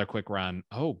another quick run.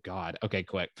 Oh God. Okay,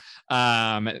 quick.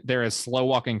 There is slow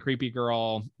walking creepy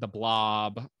girl, the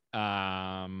blob.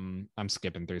 I'm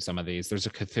skipping through some of these. There's a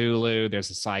Cthulhu, there's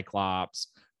a Cyclops,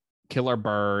 killer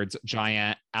birds,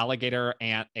 giant, alligator,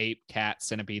 ant, ape, cat,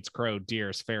 centipedes, crow,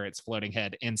 deers, ferrets, floating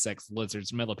head, insects,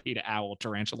 lizards, millipede, owl,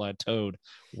 tarantula, toad,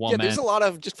 woman. Yeah, there's a lot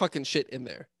of just fucking shit in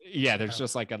there. Yeah, there's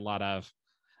just like a lot of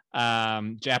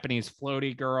Japanese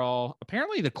floaty girl.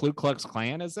 Apparently the Ku Klux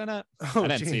Klan is in it. Oh, I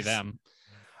didn't see jeez. them.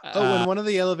 When one of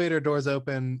the elevator doors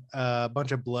open, a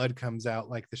bunch of blood comes out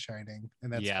like The Shining,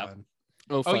 and that's Yeah. fun.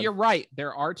 Oh, Oh, fun. you're right.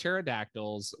 There are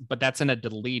pterodactyls, but that's in a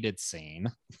deleted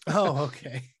scene. Oh,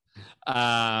 okay.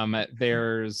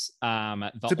 There's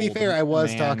the To be old fair, I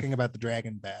was man. talking about the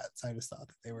dragon bats. I just thought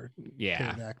that they were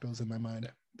Yeah, pterodactyls in my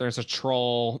mind. there's a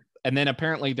troll, and then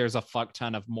apparently there's a fuck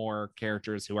ton of more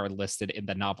characters who are listed in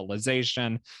the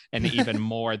novelization, and even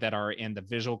more that are in the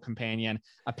visual companion.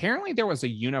 Apparently there was a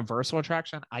Universal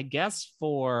attraction, I guess,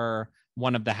 for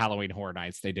one of the Halloween Horror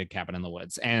Nights. They did Cabin in the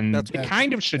Woods, and That's they good.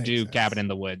 kind of should Makes do sense. Cabin in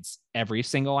the Woods every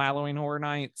single Halloween Horror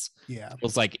Nights. Yeah. It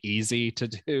was like easy to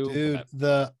do. Dude, but-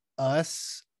 the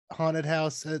Us haunted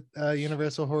house at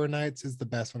Universal Horror Nights is the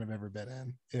best one I've ever been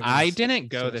in. It I was didn't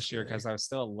go so this year scary. because I was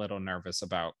still a little nervous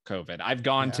about COVID. I've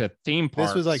gone Yeah. to theme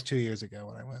parks. This was like 2 years ago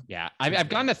when I went. Yeah, I've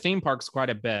gone to theme parks quite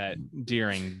a bit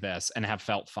during this and have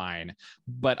felt fine.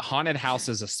 But haunted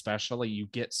houses, especially, you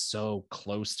get so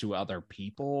close to other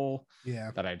people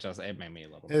Yeah. that it made me a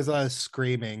little. There's a lot of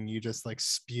screaming. You just like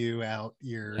spew out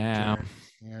your. Yeah. germ.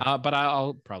 Yeah. But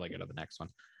I'll probably go to the next one.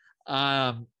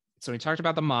 So we talked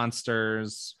about the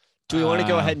monsters. Do we want to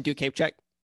go Um, ahead and do Cape Check?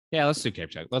 Yeah, let's do Cape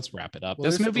Check. Let's wrap it up. Well,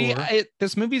 This there's movie, Thor.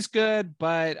 this movie's good,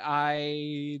 but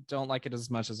I don't like it as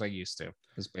much as I used to.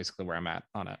 Is basically where I'm at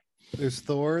on it. There's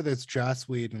Thor. There's Joss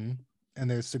Whedon, and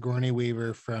there's Sigourney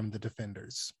Weaver from The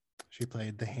Defenders. She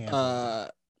played the hand.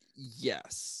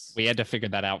 Yes. We had to figure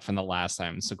that out from the last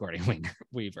time Sigourney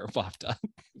Weaver popped up.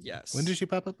 Yes. When did she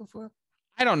pop up before?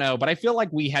 I don't know, but I feel like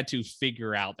we had to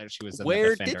figure out that she was in Where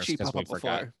the did Defenders she 'cause pop we up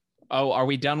forgot. before? Oh, are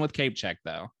we done with Cape Check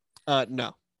though?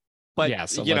 No. But Yeah,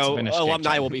 so you let's know, finish Cape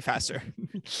alumni Check. will be faster.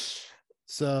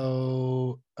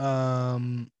 So,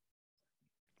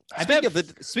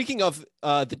 Speaking of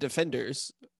the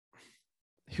Defenders,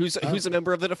 who's a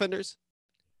member of the Defenders?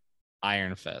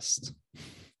 Iron Fist,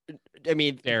 I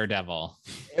mean, Daredevil.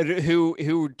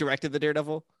 who directed the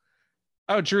Daredevil?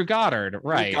 Oh, Drew Goddard.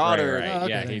 Right. Goddard. Right. Oh, okay,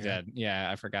 Yeah, there he you go. did. Yeah,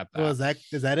 I forgot that. well, is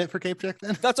that it for Cape Check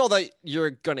then? That's all that you're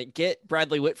gonna get.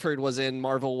 Bradley Whitford was in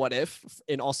Marvel What If,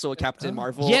 and also a Captain Oh.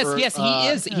 Marvel. Yes, or, yes, he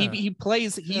is. yeah. He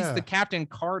plays. He's Yeah. the Captain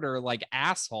Carter like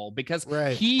asshole because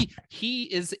Right. he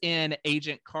is in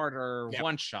Agent Carter Yeah.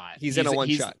 one shot. He's in a one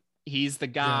shot. He's the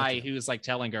guy okay. who's like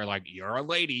telling her like you're a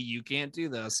lady, you can't do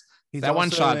this. He's That one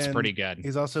also shot's in- pretty good.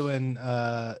 He's also in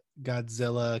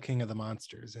Godzilla King of the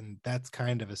Monsters, and that's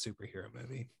kind of a superhero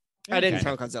movie. I didn't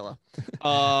Okay. count Godzilla.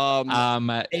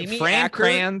 Amy Fran Acker?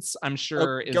 Kranz, I'm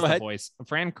sure is go the ahead. voice.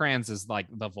 Fran Kranz is like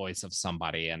the voice of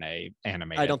somebody in a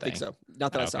animated. I don't think thing. so.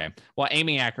 Not that I saw. Okay. Well,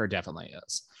 Amy Acker definitely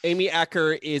is. Amy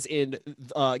Acker is in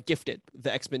Gifted,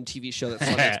 the X-Men TV show that's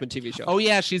on the X-Men TV show. Oh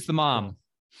yeah, she's the mom.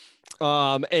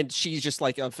 And she's just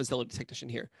like a facility technician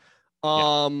here.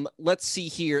 Let's see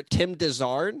here. Tim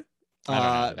DeZarn, I don't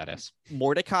know who that is.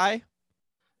 Mordecai,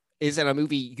 is in a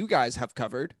movie you guys have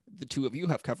covered. The two of you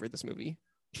have covered this movie.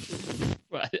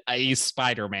 A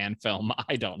Spider-Man film.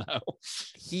 I don't know.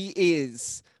 He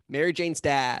is Mary Jane's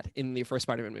dad in the first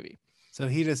Spider-Man movie. So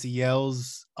he just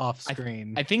yells off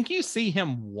screen. I think you see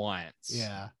him once.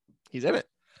 yeah. He's in it.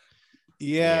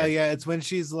 Yeah, Weird. yeah. It's when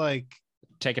she's like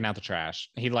Taking out the trash.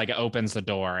 He like opens the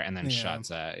door and then Yeah. shuts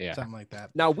it. Yeah. something like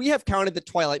that. Now we have counted the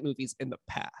Twilight movies in the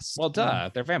past. Well, duh.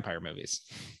 They're vampire movies.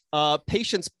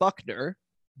 Patience Buckner,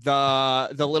 the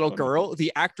little girl,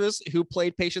 the actress who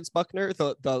played Patience Buckner,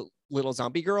 the little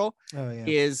zombie girl, Oh yeah.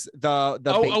 is the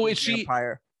Oh, baby is she-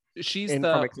 vampire She's in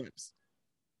the From Eclipse.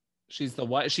 she's the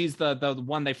what? She's the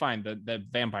one they find, the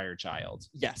vampire child.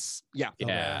 Yes, yeah. Oh,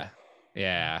 Yeah.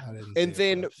 Yeah. I didn't see And it,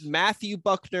 then but- Matthew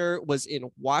Buckner was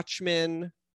in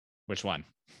Watchmen, Which one?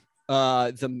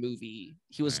 the movie.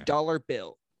 He was Yeah. Dollar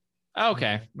Bill. Oh,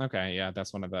 okay. Okay. Yeah,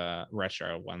 that's one of the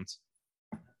retro ones.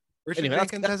 Richard Anyway,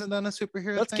 Jenkins hasn't done a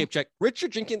superhero Let's thing. keep check.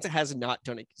 Richard Jenkins has not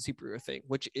done a superhero thing,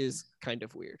 which is kind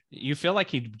of weird. You feel like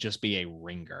he'd just be a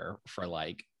ringer for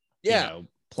like, Yeah. you know,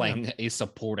 playing a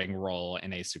supporting role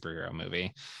in a superhero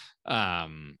movie.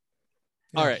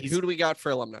 All right, he's- who do we got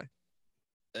for alumni?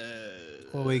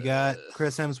 Well, we got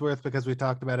Chris Hemsworth because we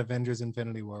talked about Avengers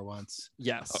Infinity War once.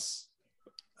 Yes.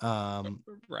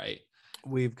 Right.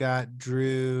 We've got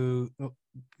Drew.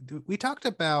 We talked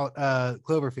about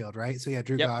Cloverfield, right? So yeah,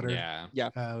 Drew Yep. Goddard.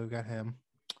 Yeah. We've got him.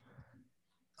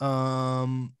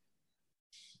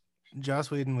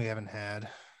 Joss Whedon we haven't had.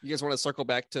 You guys want to circle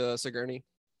back to Sigourney?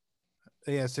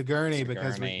 Yeah, Sigourney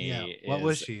because what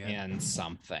was she in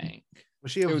something?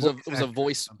 Was she a It was a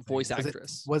voice Was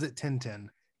actress. Was it Tintin?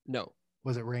 No.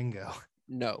 Was it Ringo?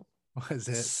 No. Was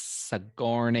it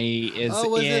Sigourney is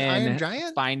was it Iron in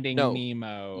Giant? Finding No.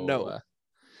 Nemo. No.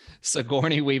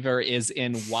 Sigourney Weaver is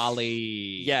in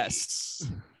Wall-E. Yes.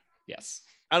 Yes.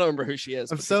 I don't remember who she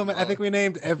is. I'm but so she's mad. I think Wall-E. we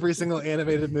named every single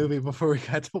animated movie before we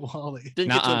got to Wall-E.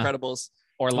 Didn't get to Nuh-uh. Incredibles.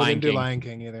 Or We Lion didn't do King. Lion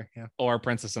King either. Yeah. Or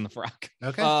Princess and the Frog.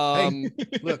 Okay. Um,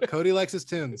 Hey, look, Cody likes his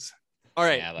tunes. all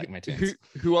right. Yeah, I like my Who, tunes.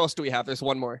 who else do we have? There's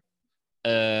one more.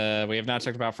 We have not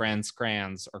talked about Franz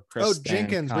Kranz or Kristen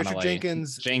Jenkins, Richard Connolly.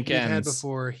 Jenkins. We've had Jenkins.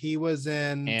 before. He was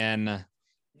in. And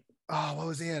What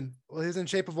was he in? Well, he was in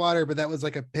Shape of Water, but that was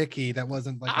like a picky. That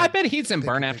wasn't like. I bet he's in picky,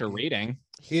 Burn After picky. Reading.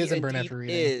 He is in Burn indeed After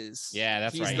Reading. Is. Yeah,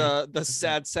 that's He's right. the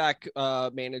sad sack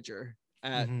manager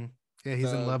at. Mhm. Yeah,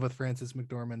 he's in the- love with Frances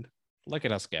McDormand. Look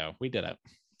at us go. We did it.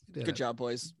 He did Good it. job,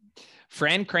 boys.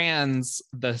 Fran Kranz,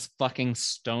 the fucking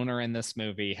stoner in this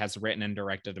movie, has written and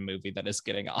directed a movie that is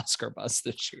getting Oscar buzz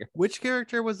this year. Which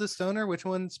character was the stoner? Which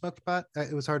one smoked pot?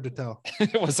 It was hard to tell.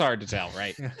 It was hard to tell,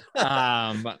 right?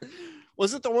 Yeah.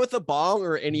 Was it the one with the bong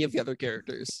or any of the other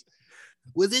characters?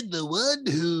 Was it the one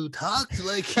who talked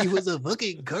like he was a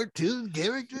fucking cartoon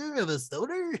character of a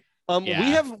stoner?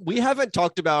 Yeah. We haven't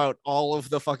talked about all of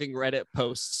the fucking Reddit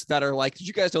posts that are like, did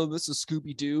you guys know this is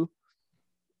Scooby Doo?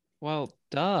 Well,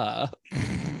 duh.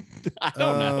 I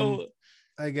don't know.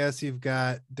 I guess you've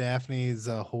got Daphne's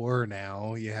a whore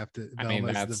now. You have to. I mean,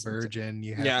 Velma's that's- the virgin.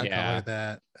 You have Yeah. to call Yeah.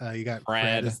 her that. You got Fred.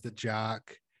 Fred as the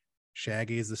jock.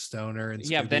 Shaggy is the stoner, and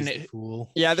Yeah, Scooby's then the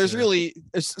fool. Yeah, there's Sure. really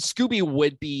Scooby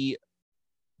would be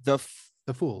the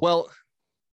the fool. well,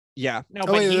 yeah. No, oh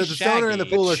but wait, he's the stoner and the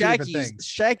Shaggy. fool are two different Shaggy's things.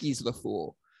 Shaggy's the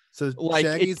fool. So like,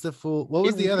 Shaggy's the fool. What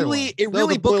was It the other really, one? It No,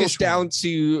 really the boils bookish down one.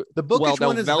 to The bookish well,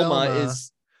 one no, is Velma Velma.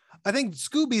 is I think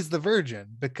Scooby's the virgin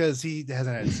because he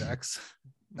hasn't had sex.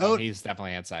 No, Oh. he's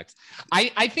definitely had sex.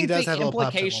 I think does the have little pups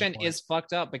at one implication point. is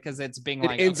fucked up because it's being it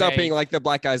like ends up okay, being like the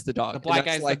black guy's the dog. the and black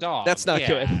that's guy's like, the dog. That's not yeah.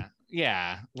 good.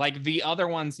 Yeah, like the other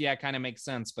ones, yeah, kind of makes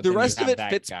sense. But The then you rest of have it that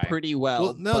fits guy. pretty well.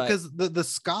 Well, no, but- because the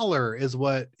scholar is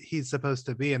what he's supposed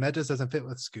to be, and that just doesn't fit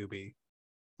with Scooby.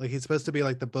 Like he's supposed to be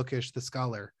like the bookish, the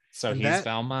scholar. So and he's that-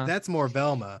 Velma. That's more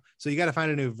Velma. So you got to find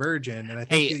a new virgin, and I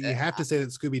think Hey, you have to say that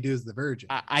Scooby Doo is the virgin.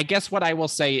 I guess what I will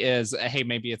say is, hey,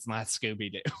 maybe it's not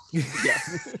Scooby Doo. yeah.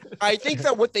 I think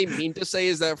that what they mean to say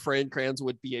is that Fran Kranz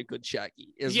would be a good Shaggy.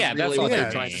 Is Yeah, that's really what what yeah, they're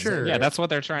they're trying to sure. say. Yeah, that's what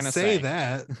they're trying to say say.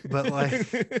 that, but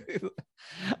like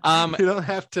Um, you don't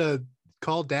have to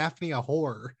call Daphne a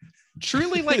whore.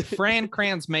 truly, like Fran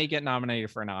Kranz may get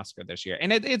nominated for an Oscar this year,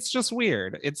 and it's just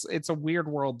weird. It's a weird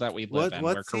world that we live in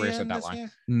where What's he careers are in that this long.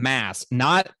 year? Mass,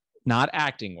 not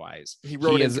acting wise. He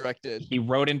wrote He and is- directed. He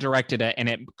wrote and directed it, and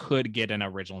it could get an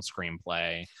original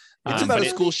screenplay. It's Um, about but a it-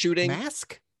 school shooting.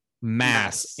 Mask.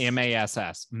 Mass, Mass.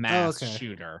 MASS, mass okay.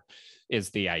 shooter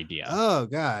is the idea. Oh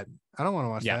God, I don't want to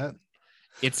watch Yeah. that.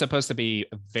 It's supposed to be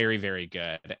very, very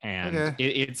good, and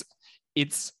Okay.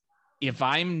 it's if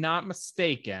I'm not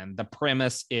mistaken, the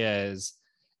premise is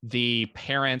the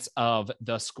parents of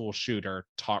the school shooter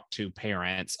talk to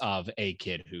parents of a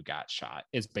kid who got shot.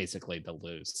 Is basically the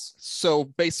loose. So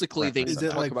basically, they Is talk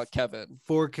it like- about Kevin.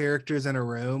 4 characters in a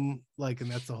room, like, and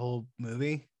that's the whole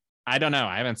movie. I don't know.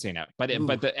 I haven't seen it, but Ooh.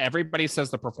 everybody says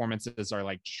the performances are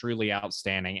like truly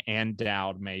outstanding, and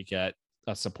Dowd may get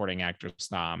a supporting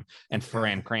actress nom, and Okay.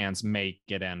 Fran Kranz may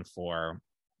get in for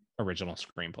original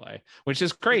screenplay, which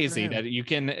is crazy him. that you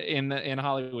can in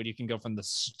Hollywood you can go from the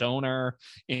stoner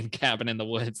in Cabin in the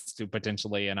Woods to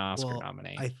potentially an Oscar Well,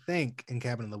 nominee. I think in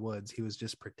Cabin in the Woods, he was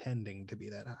just pretending to be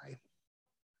that high.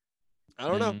 I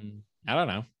don't know. I don't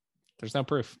know. There's no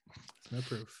proof. No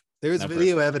proof. There's No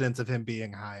video evidence of him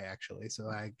being high, actually. So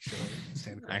I actually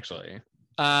stand corrected.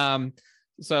 Actually,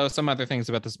 so some other things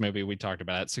about this movie we talked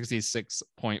about it.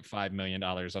 $66.5 million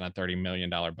on a $30 million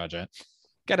budget.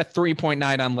 Got a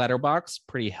 3.9 on Letterboxd,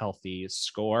 pretty healthy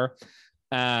score.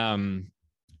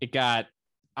 It got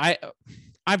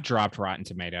I've dropped Rotten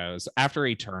Tomatoes after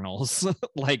Eternals.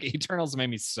 Like Eternals made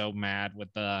me so mad with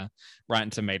the Rotten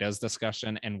Tomatoes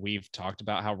discussion, and we've talked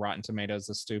about how Rotten Tomatoes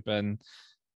is stupid.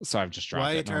 So I've just dropped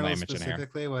Why it on Eternal Imagineer.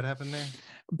 specifically? What happened there?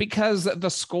 Because the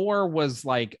score was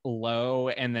like low,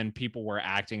 and then people were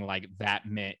acting like that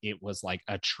meant it was like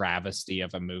a travesty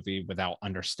of a movie without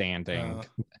understanding.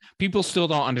 People still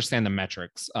don't understand the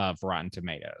metrics of Rotten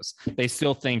Tomatoes. They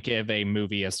still think if a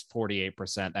movie is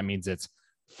 48%, that means it's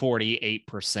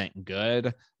 48%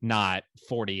 good, not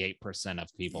 48% of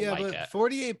people like it.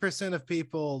 48% of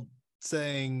people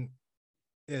saying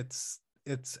it's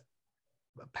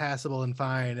passable and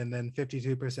fine, and then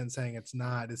 52% saying it's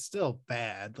not, is still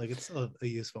bad. Like, it's still a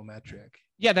useful metric.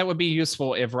 Yeah, that would be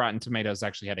useful if Rotten Tomatoes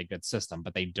actually had a good system,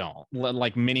 but they don't.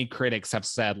 Like, many critics have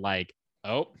said, like,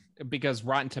 oh, because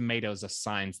Rotten Tomatoes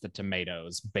assigns the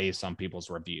tomatoes based on people's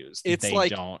reviews. It's they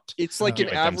like don't. It's like an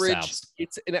average. Themselves.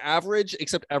 It's an average,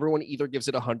 except everyone either gives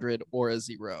it 100 or a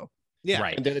 0. Yeah,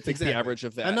 right. And then it takes the average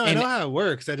of that. I know how it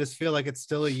works. I just feel like it's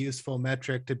still a useful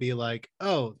metric to be like,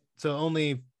 oh, so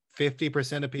only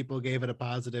 50% of people gave it a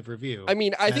positive review. I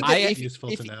mean, I think that's useful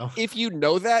to know. If you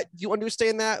know that, you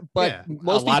understand that, but a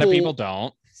lot of people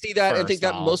don't see that and think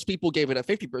that most people gave it a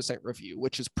 50% review,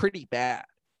 which is pretty bad.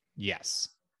 Yes.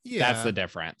 Yeah, that's the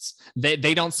difference. They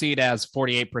don't see it as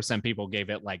 48% people gave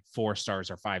it like 4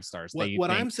 stars or 5 stars. What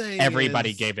I'm saying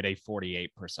everybody is, gave it a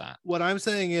 48%. What I'm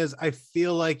saying is I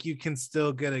feel like you can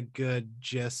still get a good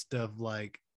gist of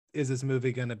like, is this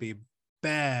movie going to be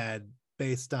bad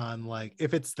based on like,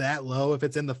 if it's that low, if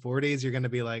it's in the 40s, you're going to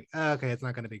be like, oh, okay, it's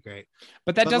not going to be great.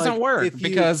 But that doesn't work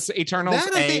because Eternals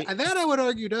that I would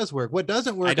argue does work. What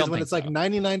doesn't work is when it's like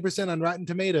 99% on Rotten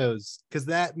Tomatoes, because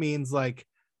that means like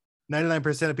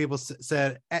 99% of people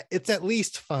said it's at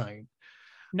least fine.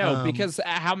 No, because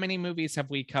how many movies have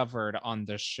we covered on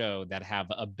the show that have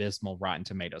abysmal Rotten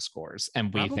Tomato scores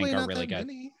and we think are really good?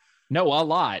 Many. No, a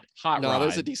lot. Hot Rod.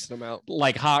 There's a decent amount.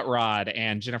 Like Hot Rod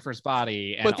and Jennifer's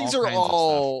Body. And but these are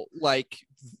all like,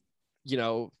 you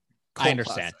know, I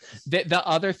understand. The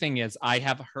other thing is I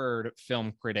have heard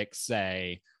film critics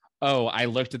say, oh, I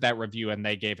looked at that review and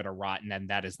they gave it a rotten, and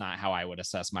that is not how I would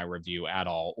assess my review at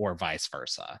all, or vice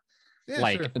versa. Yeah,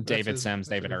 like sure. David Sims,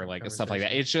 David Ehrlich, stuff like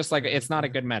that. It's just like, it's not a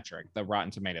good metric. The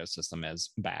Rotten Tomatoes system is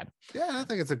bad. Yeah, I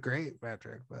think it's a great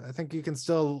metric, but I think you can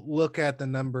still look at the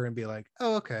number and be like,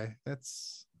 oh, okay,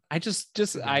 that's.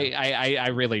 I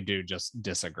really do just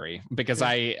disagree because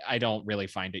I don't really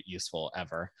find it useful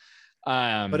ever.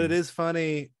 But it is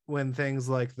funny when things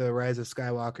like the Rise of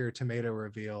Skywalker tomato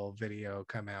reveal video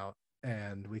come out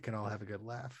and we can all have a good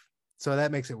laugh. So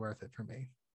that makes it worth it for me.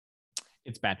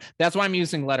 It's bad. That's why I'm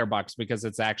using Letterboxd, because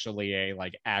it's actually a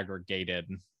like aggregated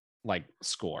like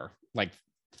score, like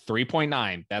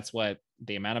 3.9. That's what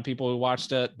the amount of people who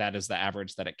watched it, that is the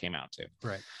average that it came out to.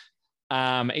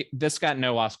 Right. This got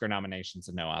no Oscar nominations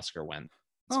and no Oscar wins.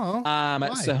 Oh,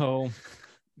 why?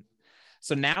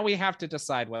 So now we have to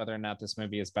decide whether or not this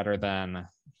movie is better than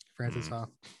Frances Ha.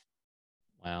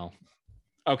 Well,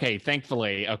 okay,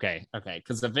 thankfully, okay,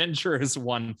 because Avengers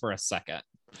won for a second.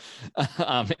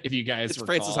 If you guys recall.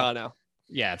 Frances Ha now.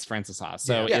 Yeah, it's Frances Ha.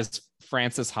 So is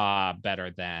Frances Ha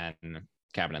better than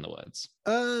Cabin in the Woods?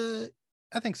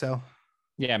 I think so.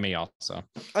 Yeah, me also.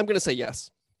 I'm gonna say yes.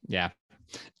 Yeah.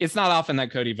 It's not often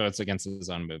that Cody votes against his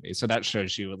own movie. So that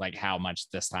shows you like how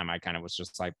much this time I kind of was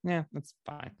just like, yeah, that's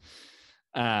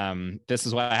fine. This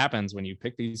is what happens when you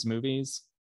pick these movies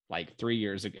like 3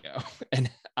 years ago,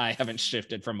 and I haven't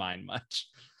shifted from mine much.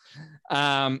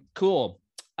 Cool.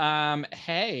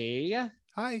 Hey,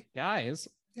 hi guys.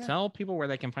 Tell people where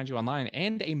they can find you online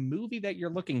and a movie that you're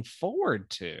looking forward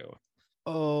to.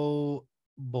 Oh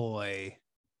boy,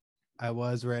 I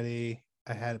was ready.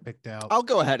 I had it picked out. I'll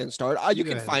go ahead and start. You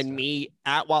can find me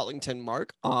at Watlington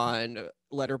Mark on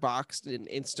Letterboxd and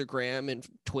Instagram and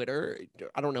Twitter.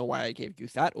 I don't know why I gave you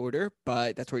that order,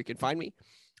 but that's where you can find me.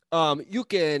 You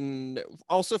can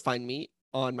also find me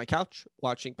on my couch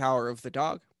watching Power of the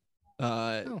Dog.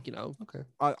 On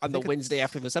the Wednesday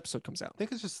after this episode comes out. I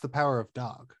think it's just the Power of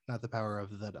Dog, not the Power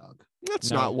of the Dog.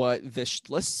 That's not what this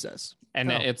list says.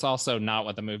 And it's also not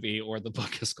what the movie or the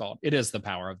book is called. It is the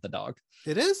Power of the Dog.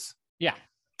 It is? Yeah.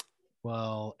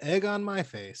 Well, egg on my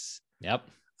face. Yep.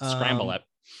 Scramble it.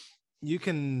 You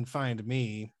can find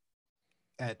me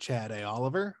at Chad A.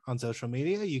 Oliver on social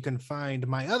media. You can find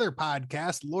my other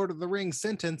podcast, Lord of the Rings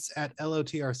Sentence, at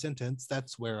LOTR Sentence.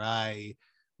 That's where I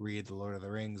read the Lord of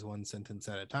the Rings one sentence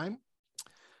at a time.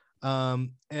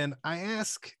 And I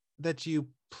ask that you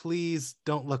please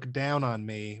don't look down on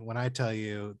me when I tell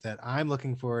you that I'm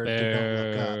looking forward to Don't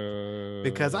Look Up,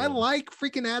 because I like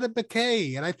freaking Adam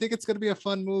McKay and I think it's going to be a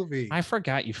fun movie. I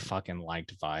forgot you fucking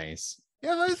liked Vice.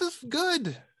 Yeah, Vice is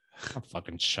good. I'll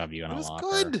fucking shove you in a locker. It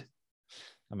was good.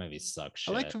 That movie sucks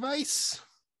shit. I liked Vice.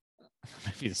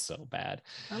 Movie is so bad.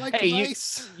 I like the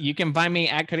Vice. You can find me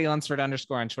at Cody Lunsford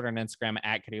 _ on Twitter and Instagram,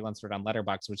 at Cody Lunsford on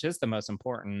Letterboxd, which is the most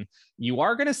important. You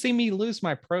are going to see me lose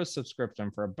my pro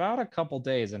subscription for about a couple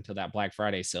days until that Black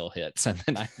Friday sale hits, and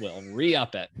then I will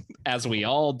re-up it, as we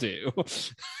all do.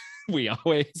 We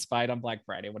always fight on Black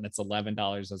Friday when it's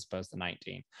 $11 as opposed to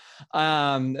 $19.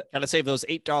 Gotta save those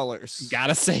 $8.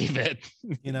 Gotta save it.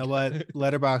 You know what?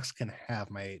 Letterboxd can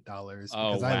have my $8.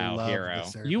 Oh wow, I love hero!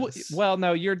 the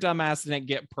No, your dumbass didn't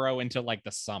get pro until like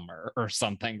the summer or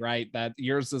something, right? That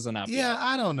yours isn't up. Yeah, yet.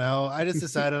 I don't know. I just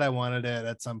decided I wanted it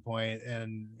at some point,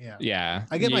 and yeah.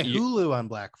 I get my Hulu on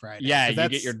Black Friday. Yeah, so you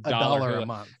get your $1 a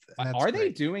month. Are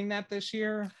they doing that this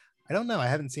year? I don't know. I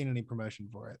haven't seen any promotion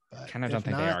for it. But kind of don't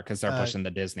think they are because they're pushing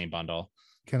the Disney bundle.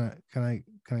 Can I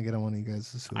get on one of you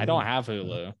guys? I don't have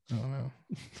Hulu. I don't know.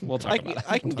 We'll talk about it.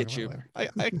 I can get you. I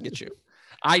can get you.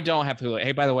 I don't have Hulu.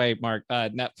 Hey, by the way, Mark,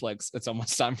 Netflix. It's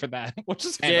almost time for that. We'll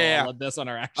just handle all of this on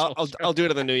our actual. I'll do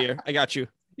it in the new year. I got you.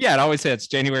 Yeah, it always hits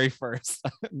January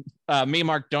 1st. Me,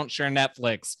 Mark, don't share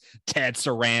Netflix. Ted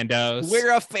Sarandos.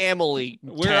 We're a family.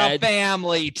 We're a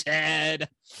family, Ted.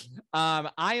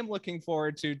 I am looking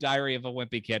forward to Diary of a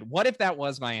Wimpy Kid. What if that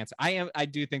was my answer? I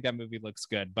do think that movie looks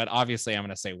good, but obviously I'm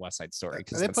going to say West Side Story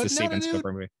because that's the Steven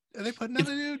Spielberg movie. Are they putting out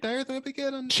a new Diary of the Wimpy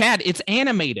Kid on? Chad, it's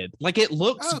animated. Like it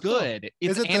looks good. Cool.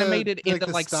 It's animated in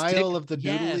the style of the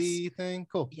doodly thing.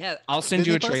 Cool. Yeah, I'll send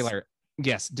you a trailer.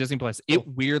 Yes, Disney Plus. It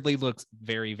weirdly looks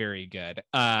very, very good.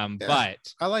 But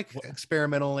I like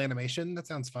experimental animation. That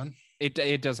sounds fun.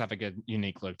 It does have a good,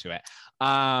 unique look to it.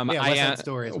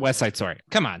 West Side Story.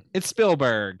 Come on, it's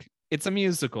Spielberg. It's a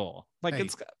musical.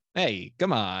 Hey,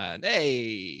 come on,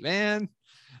 hey, man.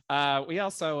 We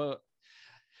also.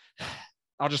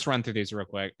 I'll just run through these real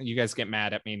quick. You guys get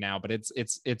mad at me now, but it's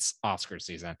Oscar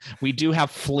season. We do have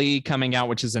Flea coming out,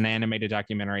 which is an animated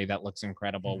documentary that looks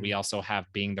incredible. We also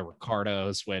have Being the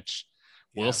Ricardos, which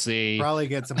we'll see. Probably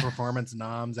get some performance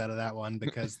noms out of that one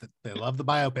because they love the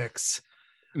biopics.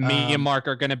 Me and Mark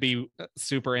are going to be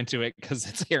super into it because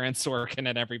it's Aaron Sorkin,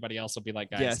 and everybody else will be like,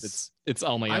 guys, it's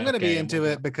only. I'm going to be into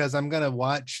it because I'm going to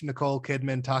watch Nicole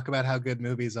Kidman talk about how good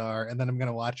movies are, and then I'm going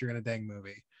to watch her in a dang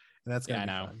movie. And that's going to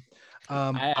be fun.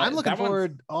 I'm looking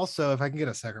forward also, if I can get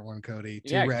a second one, Cody,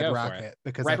 to Red Rocket,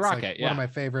 because that's one of my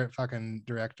favorite fucking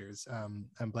directors. I'm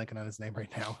blanking on his name right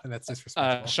now, and that's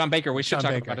disrespectful. Sean Baker. We should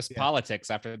talk about his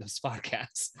politics after this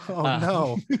podcast. Oh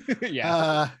no.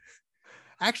 Yeah.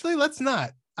 Actually, let's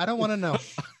not. I don't want to know.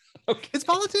 Okay. His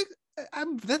politics.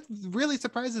 That really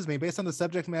surprises me based on the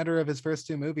subject matter of his first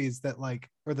two movies I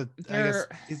guess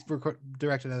he's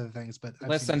directed other things, but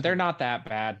listen, they're not that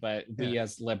bad, but we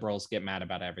as liberals get mad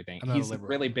about everything. He's a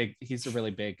really big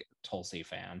Tulsi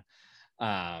fan.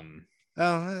 Oh,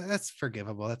 that's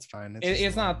forgivable. That's fine.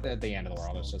 It's not the end of the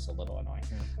world. It's just a little annoying.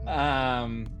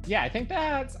 I think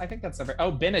that's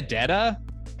Benedetta.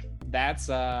 That's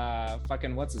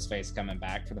fucking what's his face coming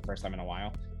back for the first time in a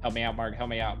while. Help me out, Mark.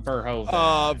 Help me out. Paul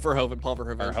Verhoeven.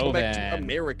 Come back to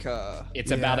America.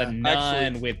 It's about a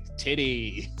nun with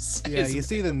titties. Yeah, you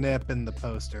see the nip in the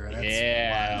poster. And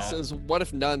it says, "What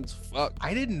if nuns fuck?"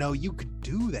 I didn't know you could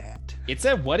do that. It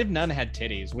said, "What if nun had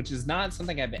titties?" which is not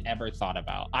something I've ever thought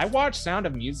about. I watched Sound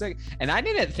of Music, and I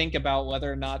didn't think about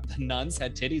whether or not the nuns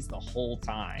had titties the whole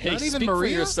time. Hey, not even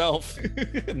Maria yourself.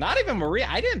 Not even Maria.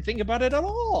 I didn't think about it at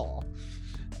all.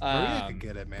 Maria could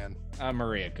get it, man.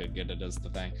 Maria could get it is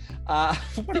the thing. I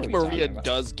think Maria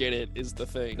does get it is the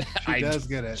thing. She does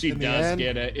get it. She does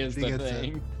get it is the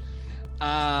thing.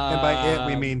 And by it,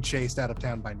 we mean chased out of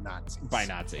town by Nazis. By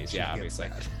Nazis, yeah, obviously.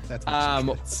 That's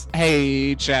what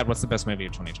hey, Chad, what's the best movie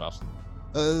of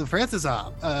 2012? Francis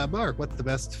Mark, what's the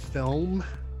best film?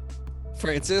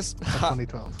 Francis?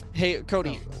 2012. Hey,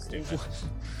 Cody,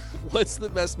 what's the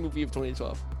best movie of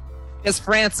 2012? It's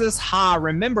Francis Ha.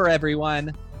 Remember,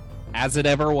 everyone, as it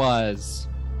ever was.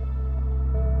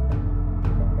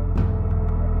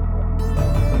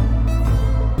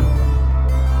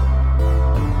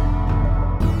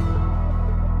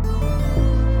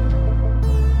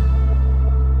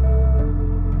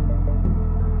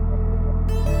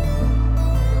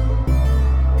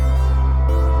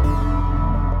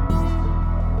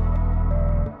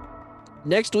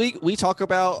 Next week, we talk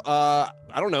about,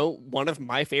 I don't know, one of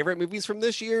my favorite movies from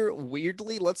this year.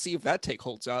 Weirdly, let's see if that take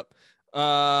holds up.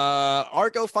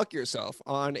 Argo Fuck Yourself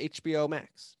on HBO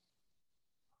Max.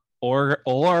 Or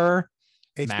HBO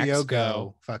Max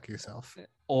Go Fuck Yourself.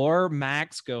 Or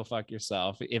Max Go Fuck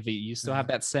Yourself. If you still have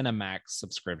that Cinemax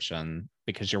subscription,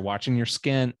 because you're watching your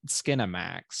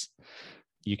Skinamax,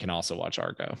 you can also watch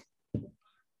Argo.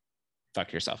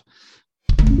 Fuck yourself.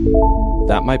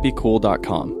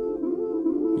 Thatmightbecool.com.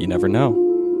 You never know.